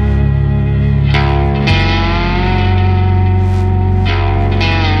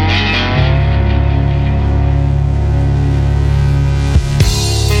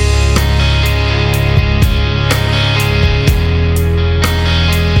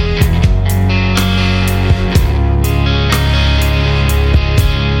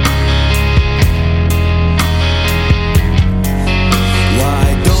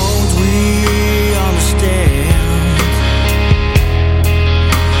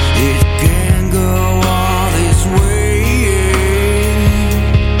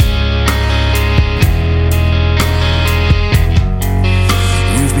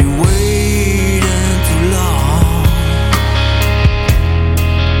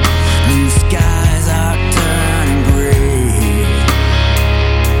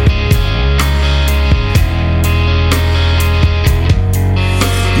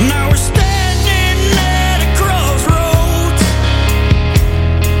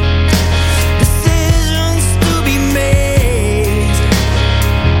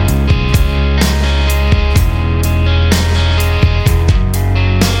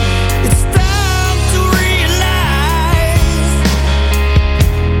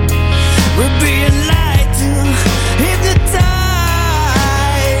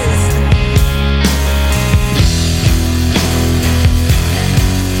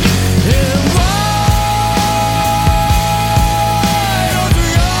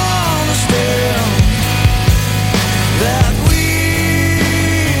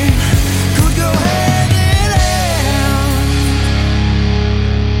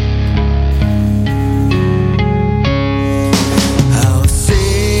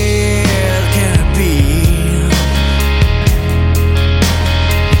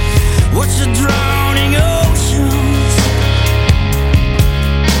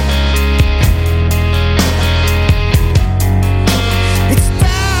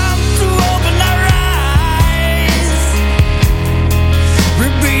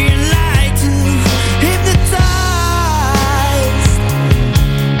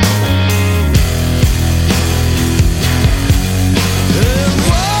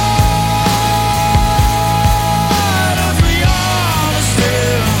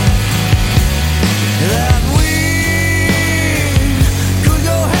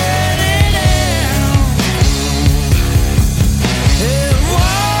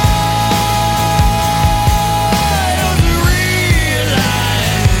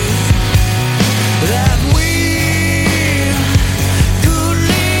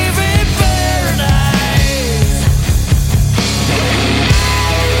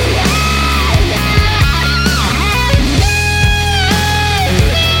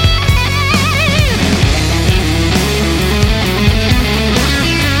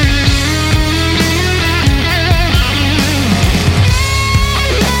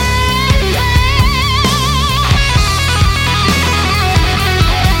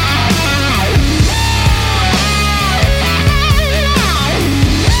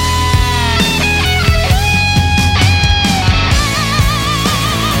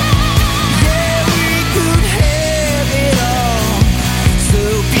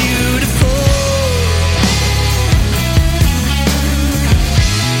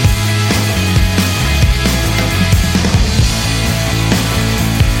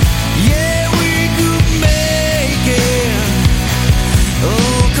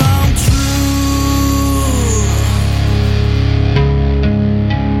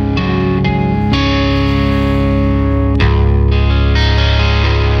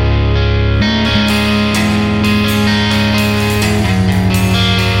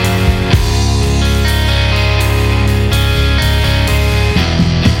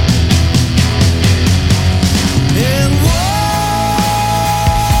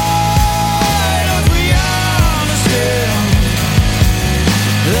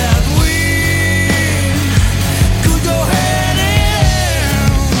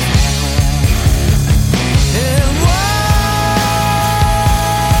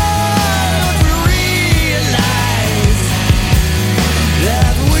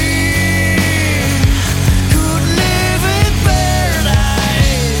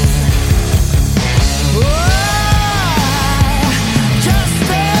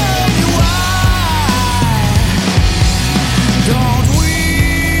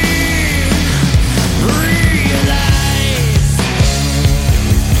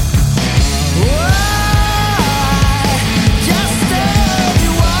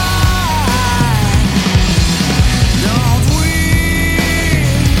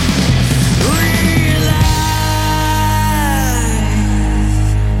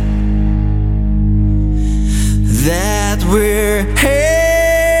 we're hypnotized.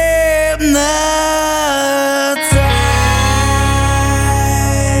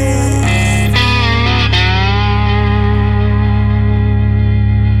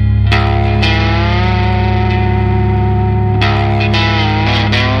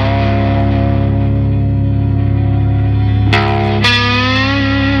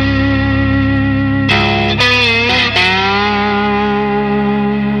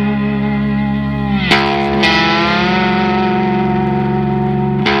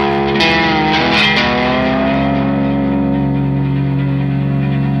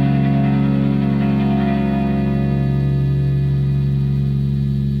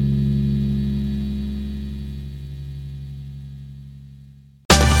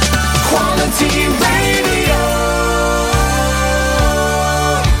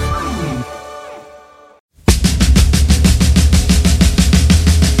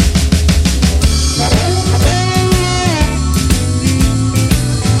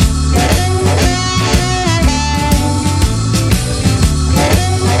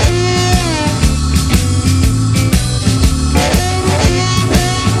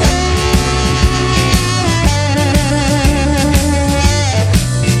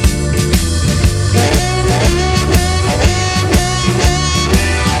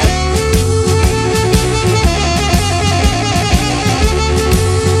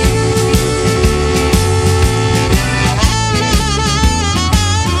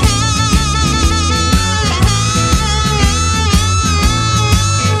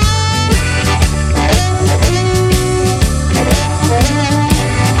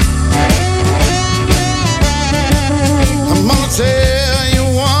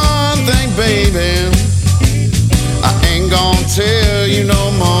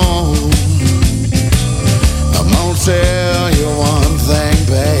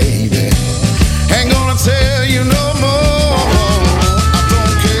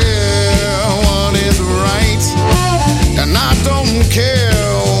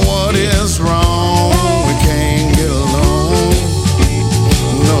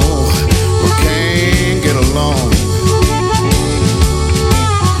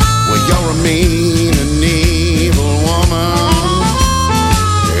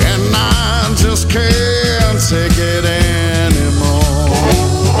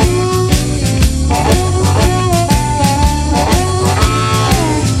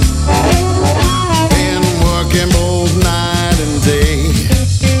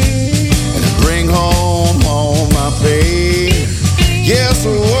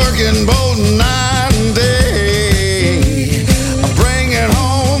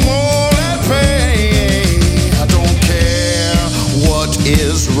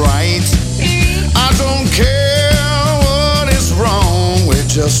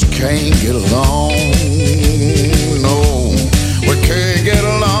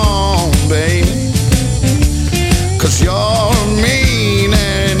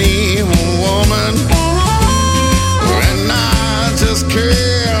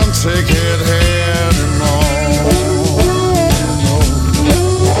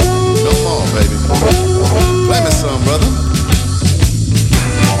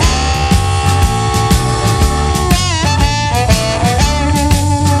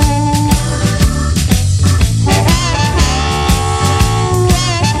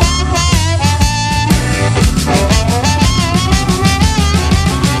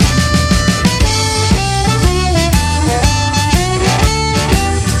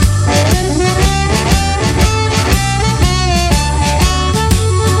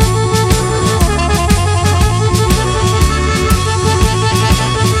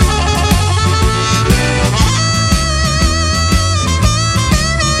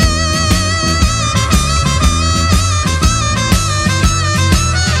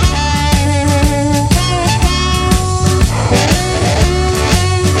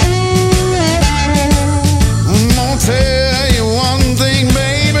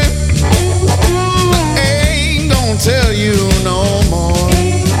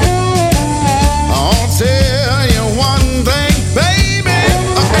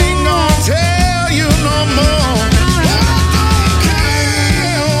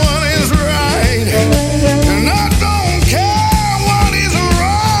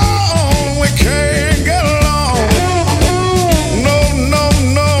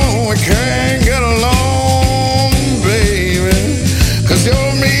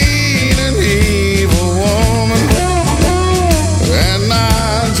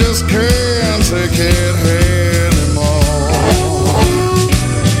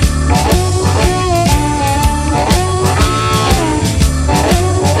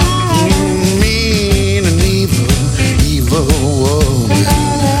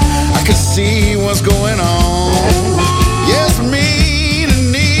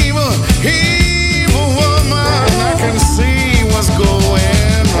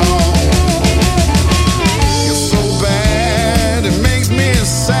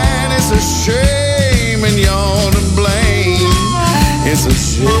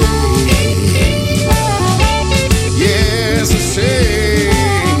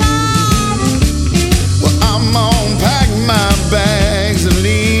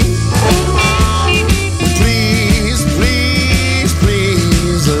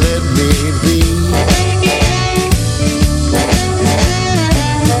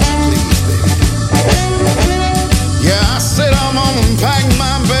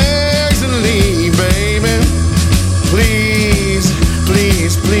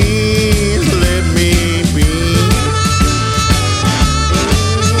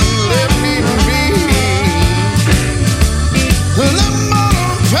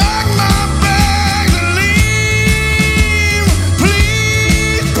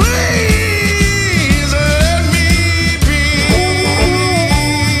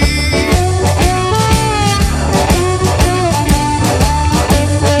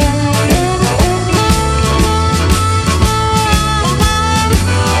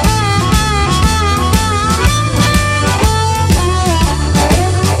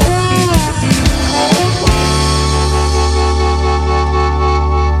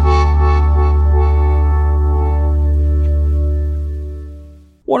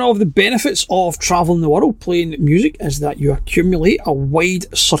 of the benefits of travelling the world playing music is that you accumulate a wide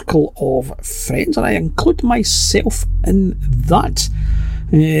circle of friends, and I include myself in that.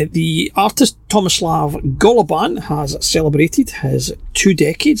 The artist Tomislav Goluban has celebrated his 2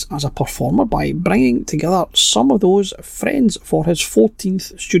 decades as a performer by bringing together some of those friends for his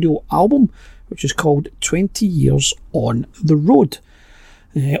 14th studio album, which is called 20 Years on the Road.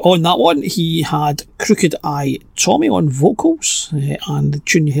 On that one, he had Crooked Eye Tommy on vocals, and the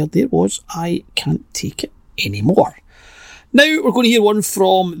tune you heard there was I Can't Take It Anymore. Now we're going to hear one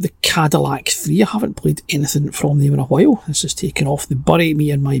from the Cadillac 3. I haven't played anything from them in a while. This is taken off the Bury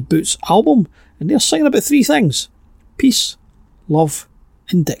Me in My Boots album, and they're singing about 3 things: peace, love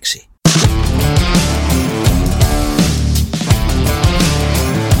and Dixie.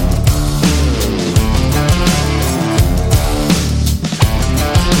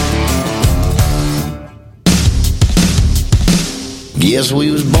 Guess we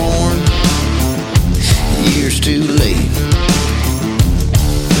was born years too late.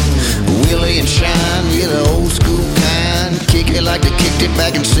 Willie and Shine, you're the old school kind. Kick it like they kicked it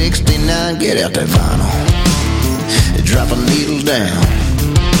back in '69. Get out that vinyl, drop a needle down.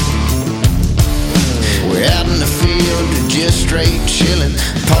 We're out in the field, just straight chillin'.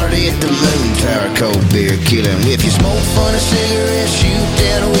 Party at the Moon Tower, cold beer killing. If you smoke funny cigarettes, shoot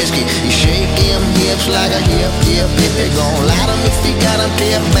that whiskey. You shake them hips like a hip, if they're gon' light them if you got them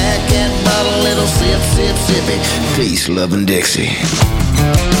tip back and bottle, little sip, sip, sippy. Peace, love and Dixie.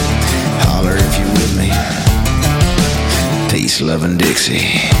 Holler if you with me. Peace, love and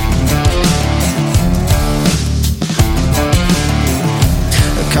Dixie.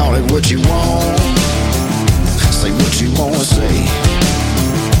 Call it what you want. Say what you wanna say.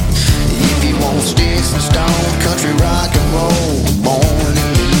 If you want sticks and stone, country rock and roll, born in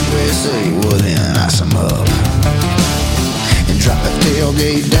the USA, well then ice 'em up and drop the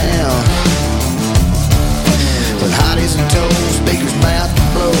tailgate down. With hotties and toes, speakers mouth to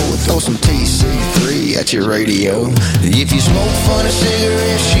blow. Throw some TC3 at your radio. If you smoke funny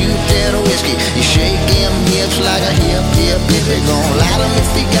cigarettes, shoot that whiskey. You shake them hips like a hip, if they're gon' light them if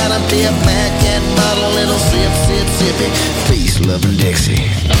you got them tip back and bottle, little sip, sip, sippy. Peace, love and Dixie.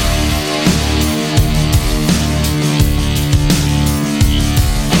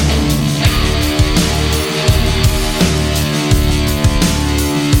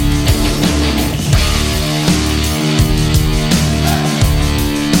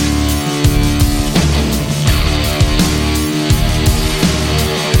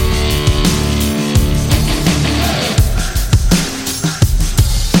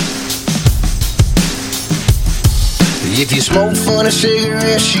 If you smoke funny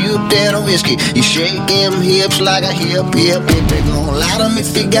cigarettes, shoot that whiskey. You shake them hips like a hip, if they're gon' light them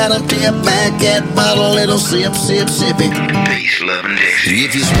if you got them tip back that bottle, little sip, sip, sippy. Peace, love and Dixie.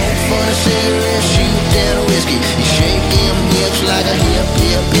 If you smoke funny cigarettes, shoot that whiskey. You shake them hips like a hip,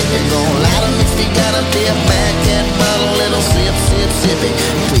 if they're gon' light them if you got them tip back that bottle, little sip, sip, sippy.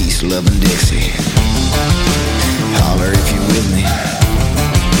 Peace, love and Dixie. Holler if you with me.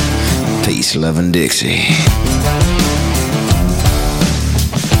 Peace, love and Dixie.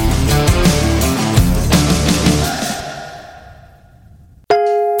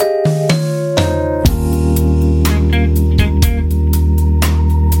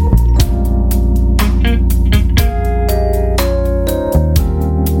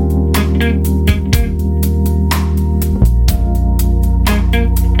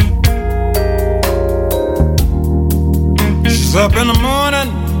 Up in the morning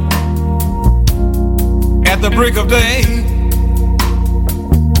at the break of day,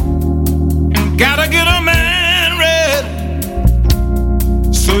 gotta get a man ready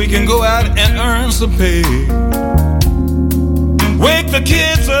so he can go out and earn some pay. Wake the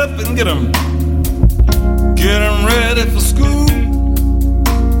kids up and get them ready for school.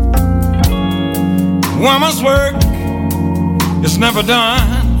 Woman's work is never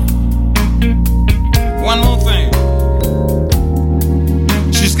done. One more thing,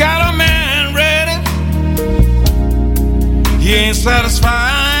 she's got a man ready, he ain't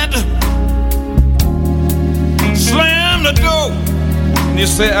satisfied. Slam the door and you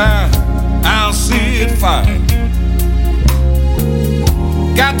say, I'll see it fine.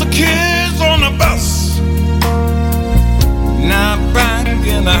 Got the kids on the bus, now back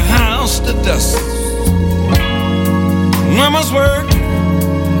in the house to dust. Woman's work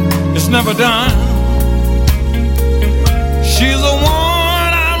is never done. She's a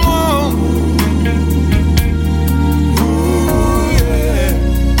one I want. Ooh, yeah.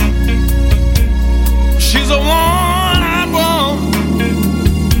 She's a one I want.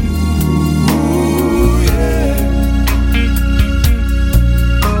 Ooh, yeah.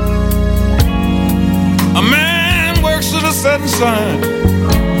 sun.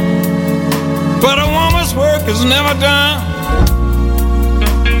 But a woman's work is never done.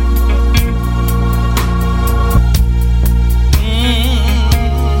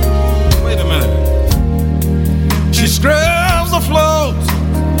 Wait a minute. She scrubs the floors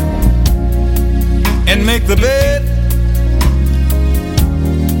and make the bed,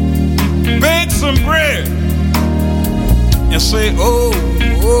 bake some bread, and say, oh,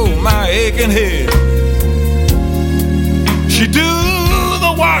 oh, my aching head. She do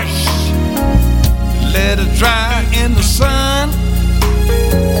the wash, let it dry in the sun.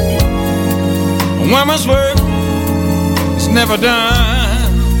 A woman's work is never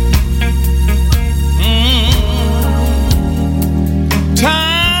done.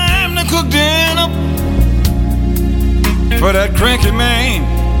 Time to cook dinner for that cranky man.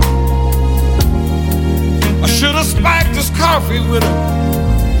 I should have spiked his coffee with a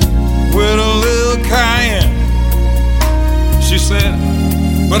little cayenne. She said,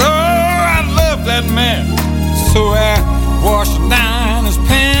 but oh, I love that man. So I washed down his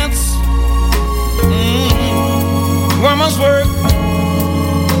pants. Woman's work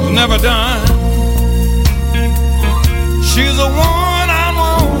is never done. She's a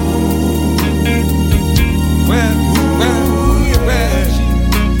one-on-one. Well,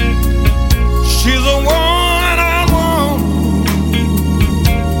 she's a one-on-one.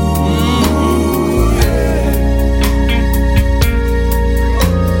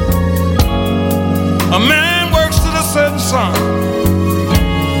 A man works to the setting sun,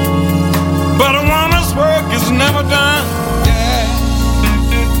 but a woman's work is never done. Yeah.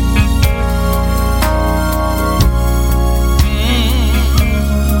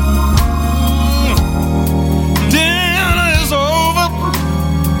 Dinner is over.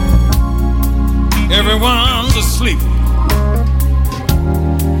 Everyone's asleep.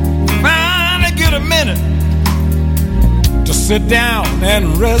 Finally get a minute to sit down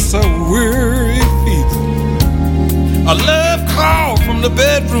and rest a weary feet. A love call from the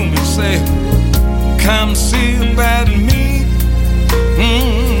bedroom and say, come see about me.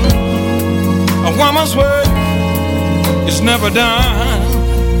 A woman's work is never done.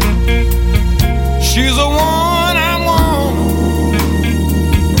 She's a one-on-one.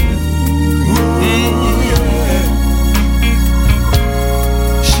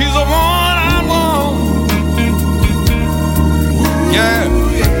 She's a one-on-one. Yeah.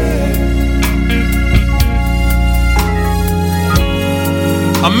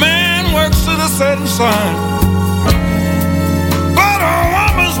 A man works to the setting sun, but a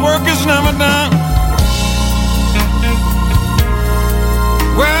woman's work is never done.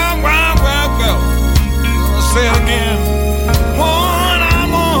 Well, well, well, well. I'll say it again.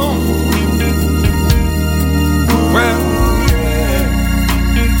 One-on-one. Well, yeah.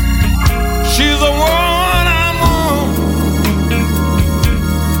 She's a one-on-one.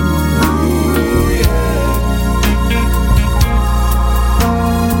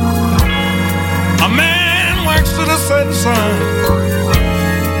 A man works to the setting sun,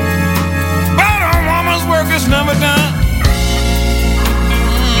 but a woman's work is never done.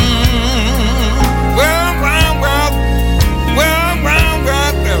 Well, well, well, well, well,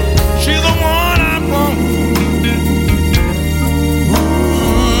 well, well. She's the one I want.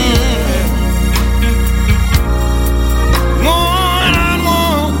 One I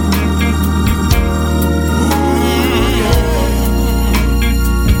want.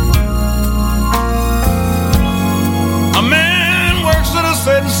 A man works to the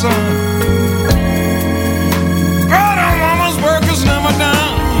setting sun, but a woman's work is never done.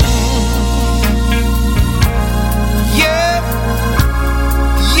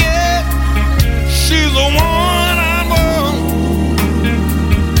 She's the one I want.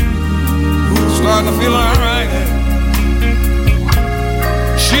 Starting to feel alright.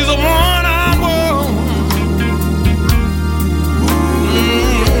 She's the one I want.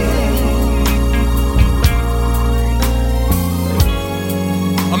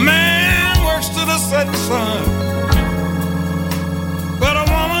 A man works to the setting sun, but a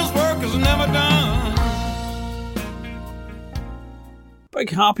woman's work is never done.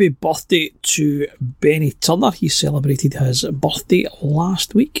 Big happy birthday to Benny Turner. He celebrated his birthday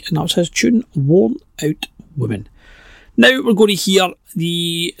last week, and that was his tune Worn Out Woman. Now we're going to hear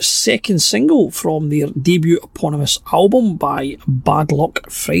the second single from their debut eponymous album by Bad Luck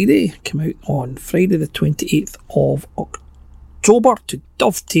Friday. Came out on Friday the 28th of October to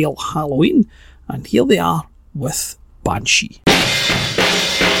dovetail Halloween, and here they are with Banshee.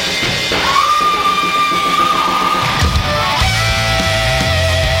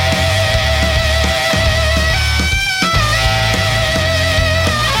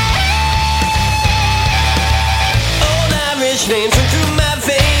 Irish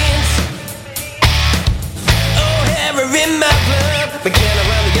McKenna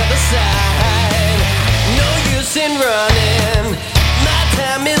around the other side. No use in running, my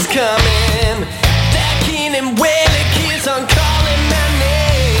time is coming. That keen and Whaley keeps on calling my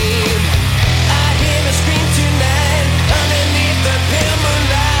name. I hear her scream tonight underneath the pale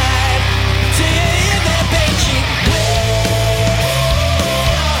moonlight. Do you hear that banshee wail,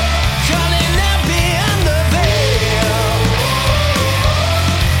 calling out beyond the veil?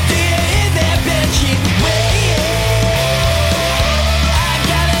 Do you hear that banshee wail? I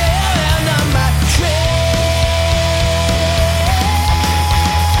got a hellhound on my trail.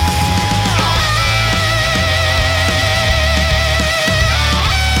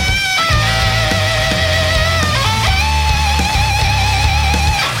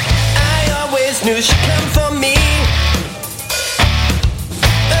 I always knew she'd come for me.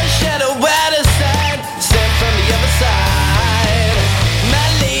 A shadow out of sight, sent from the other side. My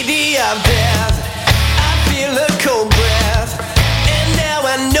lady of death, I feel her cold breath, and now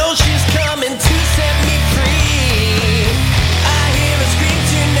I know she's coming to set me free. I hear her scream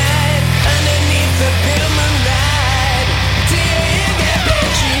tonight underneath the pale moonlight. Do you hear that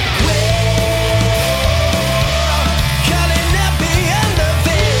banshee wail, calling out beyond the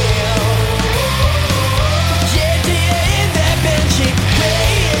veil? Yeah, do you hear that banshee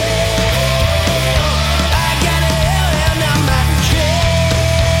wail? I got a hellhound on my trail.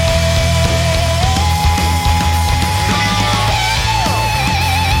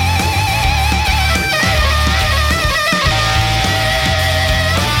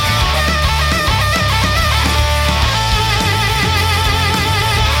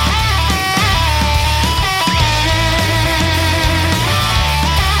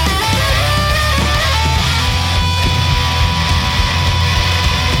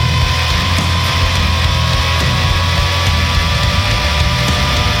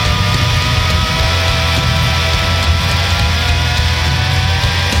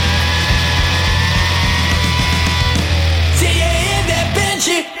 Do you hear that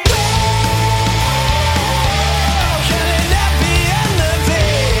banshee wail, calling out beyond the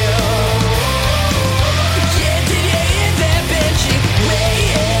veil? Yeah, did you hear that banshee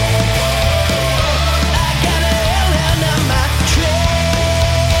wail? I got a hellhound on my trail.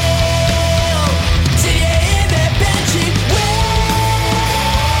 Did you hear that banshee wail,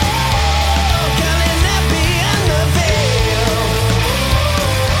 calling out beyond the veil?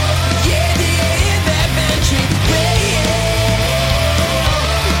 Yeah, do you hear that banshee wail?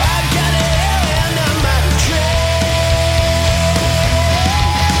 I got a hellhound on my trail.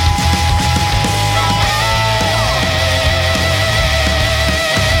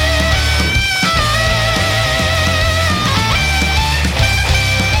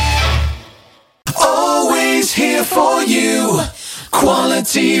 Always here for you.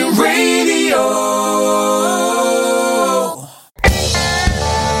 Quality Radio.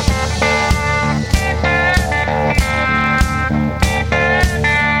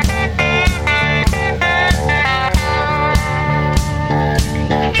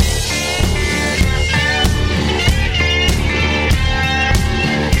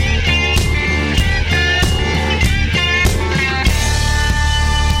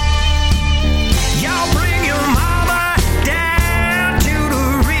 Y'all bring your mama down to the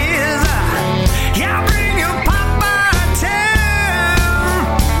river. Y'all bring your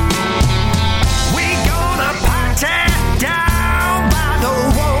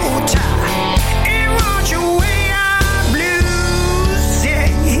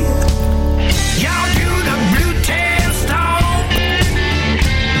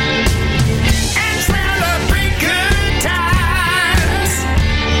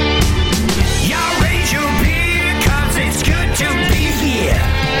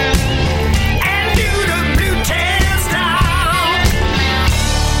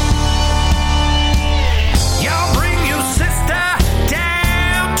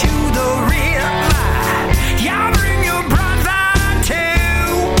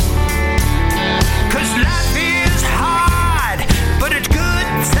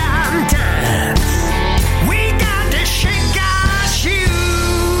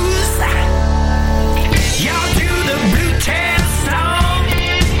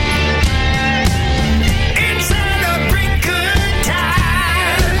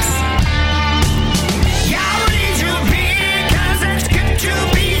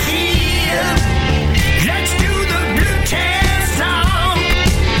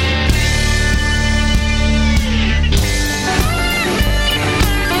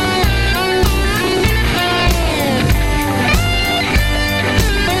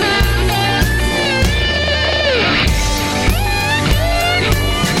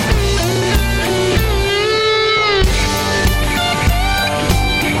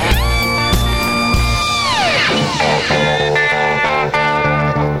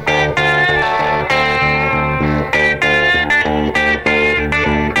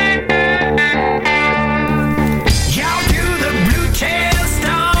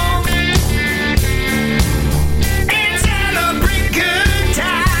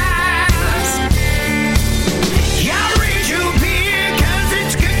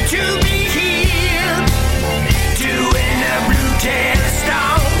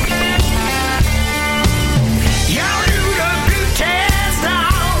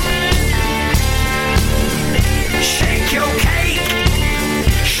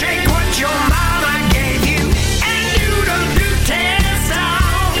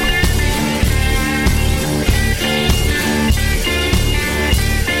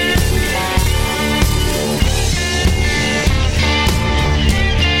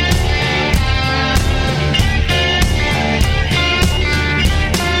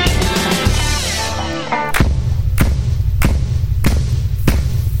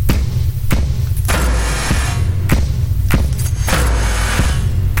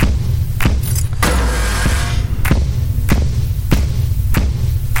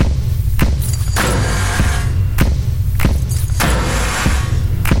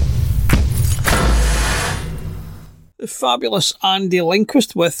fabulous Andy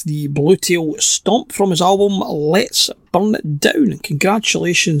Lindquist with the Bluetail Stomp from his album Let's Burn It Down.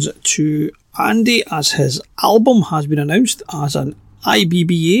 Congratulations to Andy, as his album has been announced as an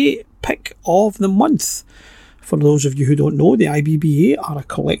IBBA Pick of the Month. For those of you who don't know, the IBBA are a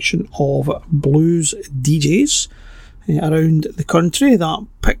collection of blues DJs around the country that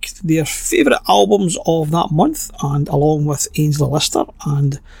picked their favourite albums of that month, and along with Ainsley Lister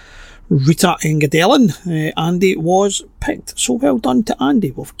and Rita Engadellen, Andy was picked. So well done to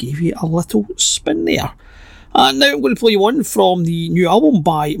Andy. We've gave you a little spin there. And now I'm going to play you one from the new album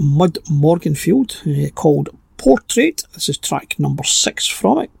by Mud Morganfield called Portrait. This is track number 6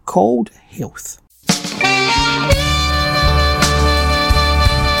 from it, called Health.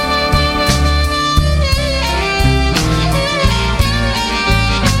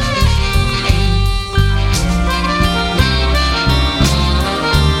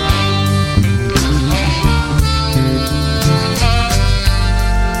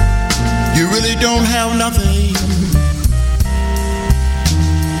 You really don't have nothing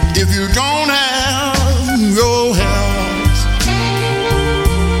if you don't have your health.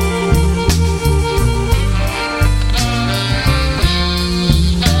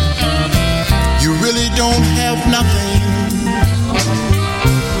 You really don't have nothing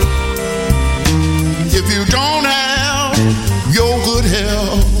if you don't have your good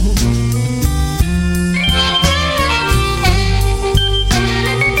health.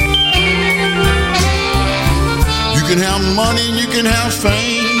 You can have money and you can have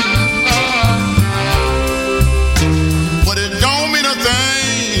fame, but it don't mean a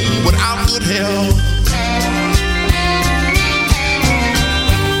thing without good health.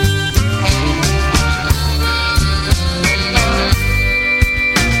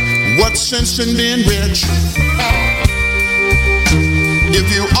 What sense in being rich if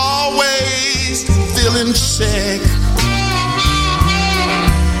you always feeling sick?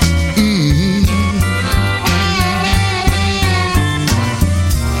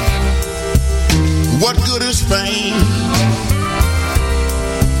 What good is fame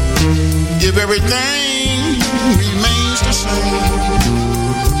if everything remains the same?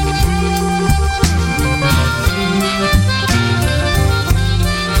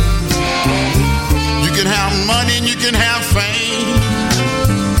 You can have money and you can have fame,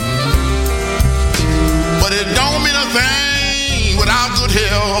 but it don't mean a thing without good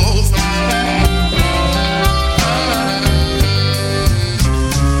health.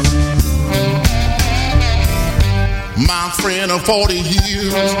 My friend of 40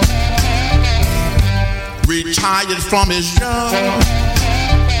 years retired from his job.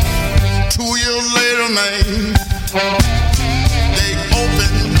 2 years later, man, they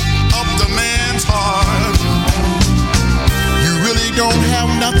opened up the man's heart. You really don't have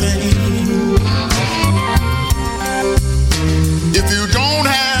nothing if you don't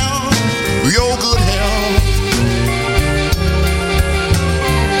have your good health.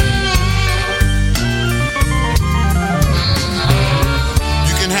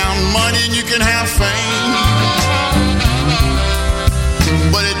 Money and you can have fame,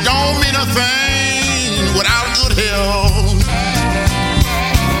 but it don't mean a thing without good health.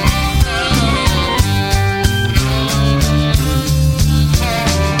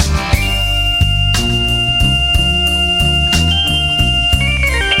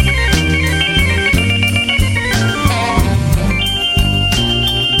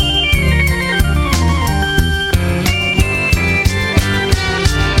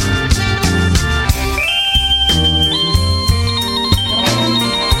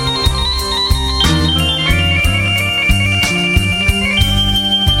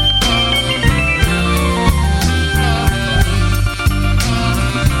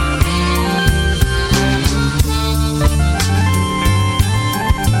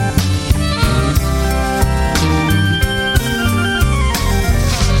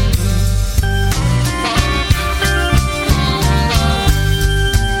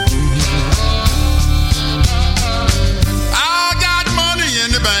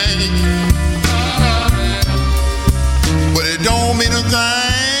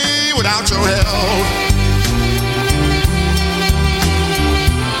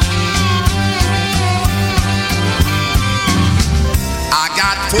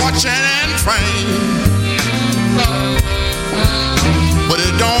 Fortune and fame, but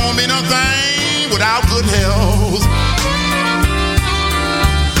it don't mean a thing without good health.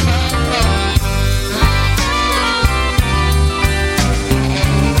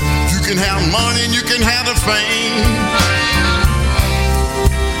 You can have money and you can have the fame,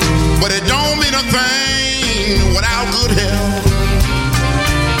 but it don't mean a thing without good health.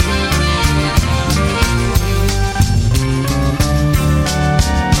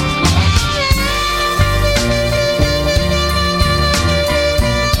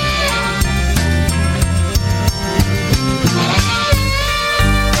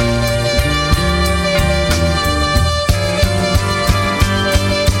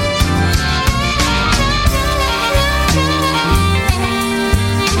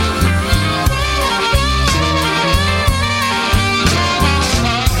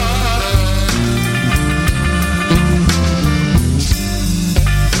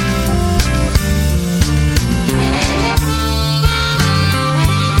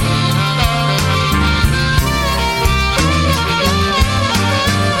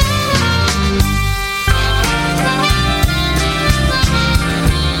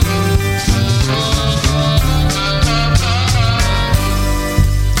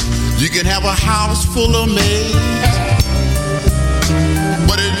 have a house full of maids,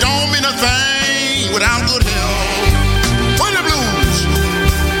 but it don't mean a thing without good health. Play the blues.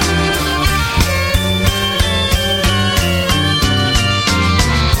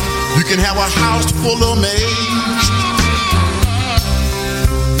 You can have a house full of maids,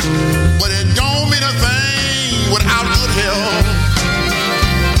 but it don't mean a thing without good health.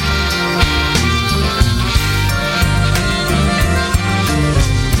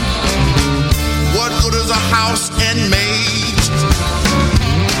 What good is a house and maids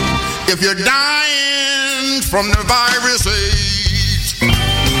if you're dying from the virus AIDS?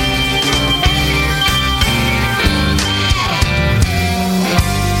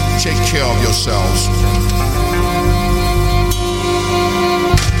 Take care of yourselves.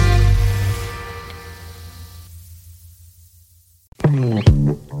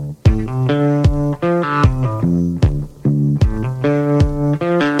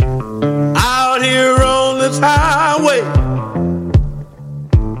 Out here on this highway,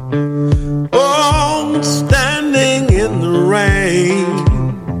 oh, I'm standing in the rain.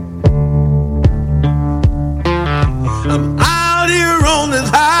 I'm out here on this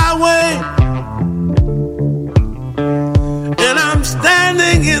highway, and I'm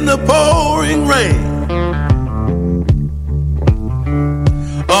standing in the pouring rain.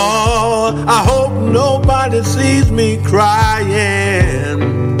 Oh, I hope nobody sees me crying.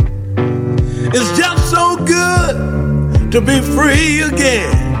 It's just so good to be free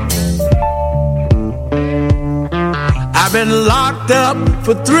again. I've been locked up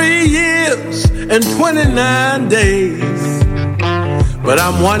for 3 years and 29 days, but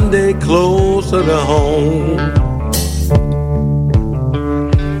I'm one day closer to home.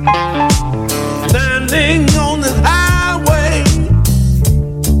 Standing on this highway,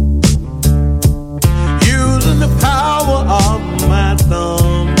 using the power of my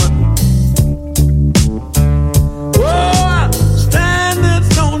thumb. Oh, I'm standing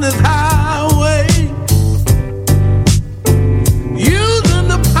on this highway, using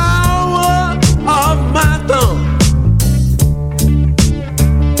the power of my thumb.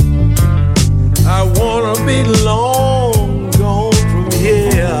 I wanna be long gone from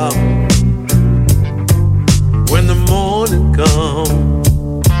here when the morning comes.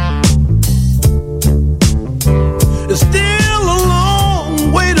 It's still a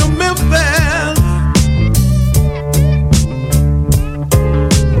long way to Memphis,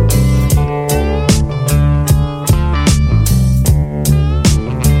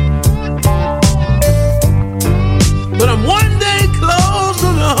 but I'm one day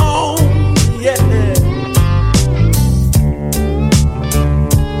closer to home, yeah.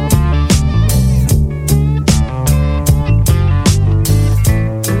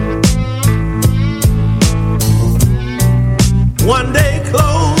 One day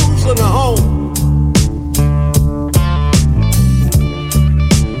closer to home.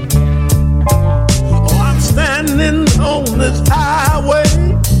 Oh, I'm standing on this highway,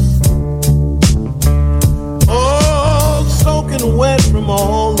 oh, soaking wet from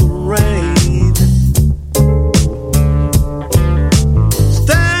all the rain.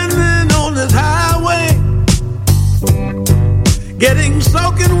 Standing on this highway, getting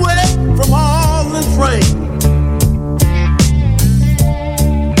soaking wet from all this rain.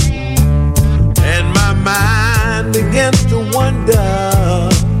 And my mind begins to wonder,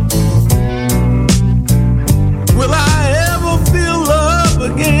 will I ever feel love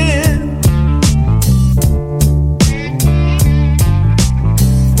again?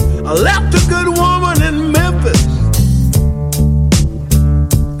 I left a good woman in Memphis,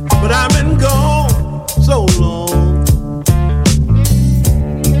 but I've been gone so long.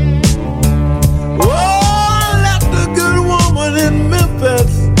 Oh, I left a good woman in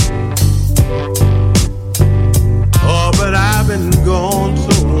Memphis, oh, but I've been gone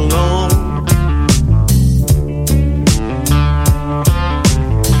so long.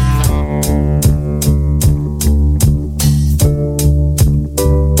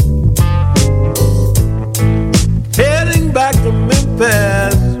 Heading back to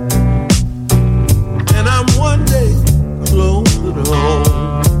Memphis, and I'm one day closer to home.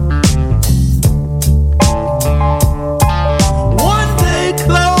 One day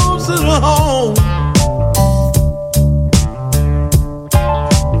closer to home.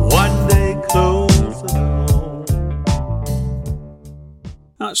 One day closer to home.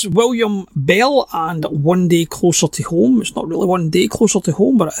 That's William Bell and One Day Closer to Home. It's not really one day closer to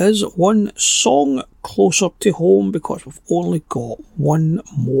home, but it is one song closer to home because we've only got one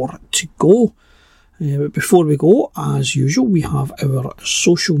more to go. But before we go, as usual, we have our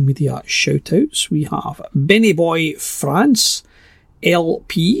social media shout outs. We have Benny Boy France,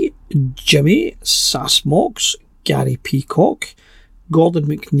 LP, Jimmy, Sassmox, Gary Peacock, Gordon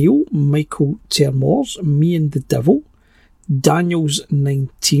McNeil, Michael Termors, Me and the Devil,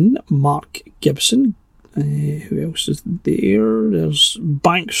 Daniels19, Mark Gibson, who else is there? There's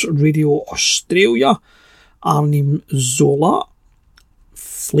Banks Radio Australia, Arnim Zola,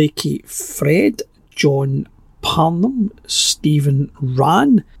 Flaky Fred, John Parnham, Stephen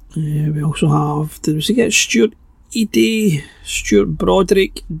Rann. We also have, did we get Stuart Edie, Stuart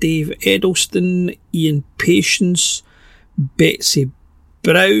Broderick, Dave Edelston, Ian Patience, Betsy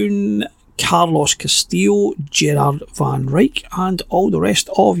Brown, Carlos Castillo, Gerard Van Ryck, and all the rest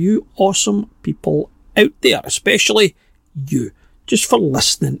of you awesome people out there, especially you, just for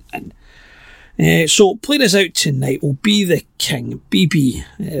listening in. So playing us out tonight will be The King, BB.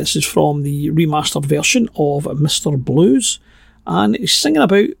 This is from the remastered version of Mr. Blues, and he's singing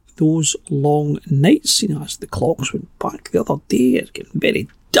about those long nights, as the clocks went back the other day. It's getting very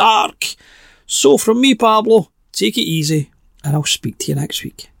dark. So from me, Pablo, take it easy, and I'll speak to you next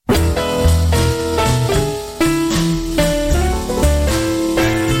week.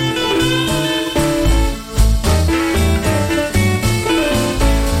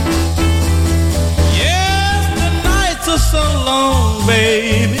 So long,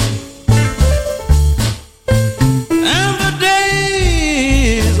 baby, and the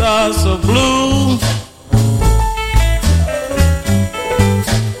days are so blue.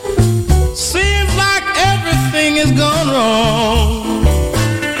 Seems like everything is gone wrong,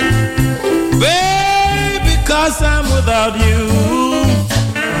 baby, 'cause I'm without you.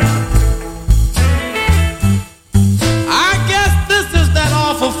 I guess this is that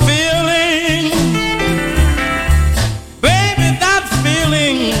awful feeling,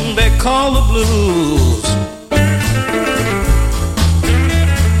 they call the blues.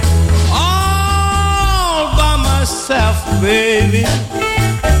 All by myself, baby.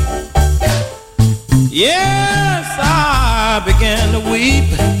 Yes, I began to weep.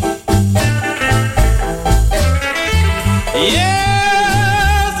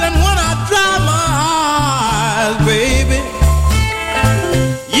 Yes, and when I dry my eyes, baby,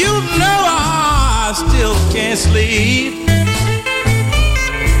 you know I still can't sleep.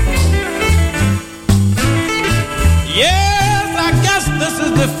 Yes, I guess this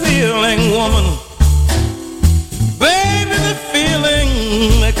is the feeling, woman. Baby, the feeling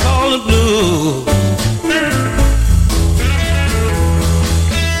they call it blue.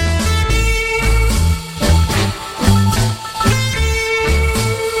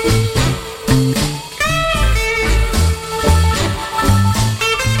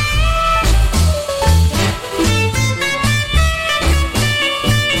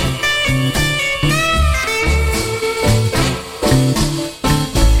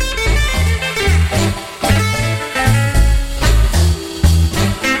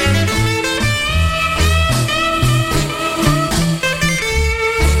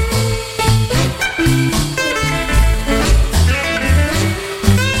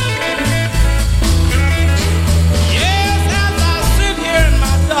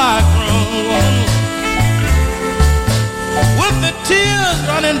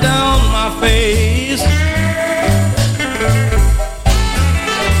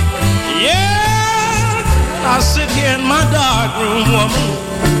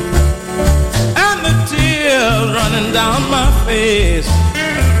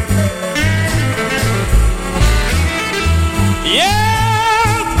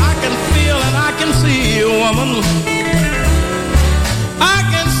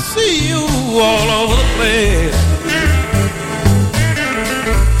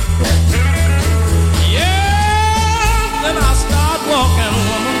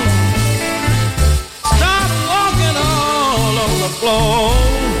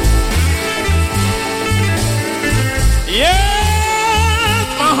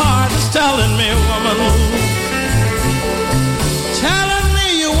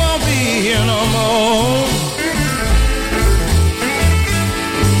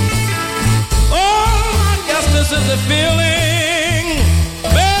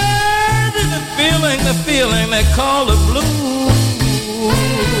 Call the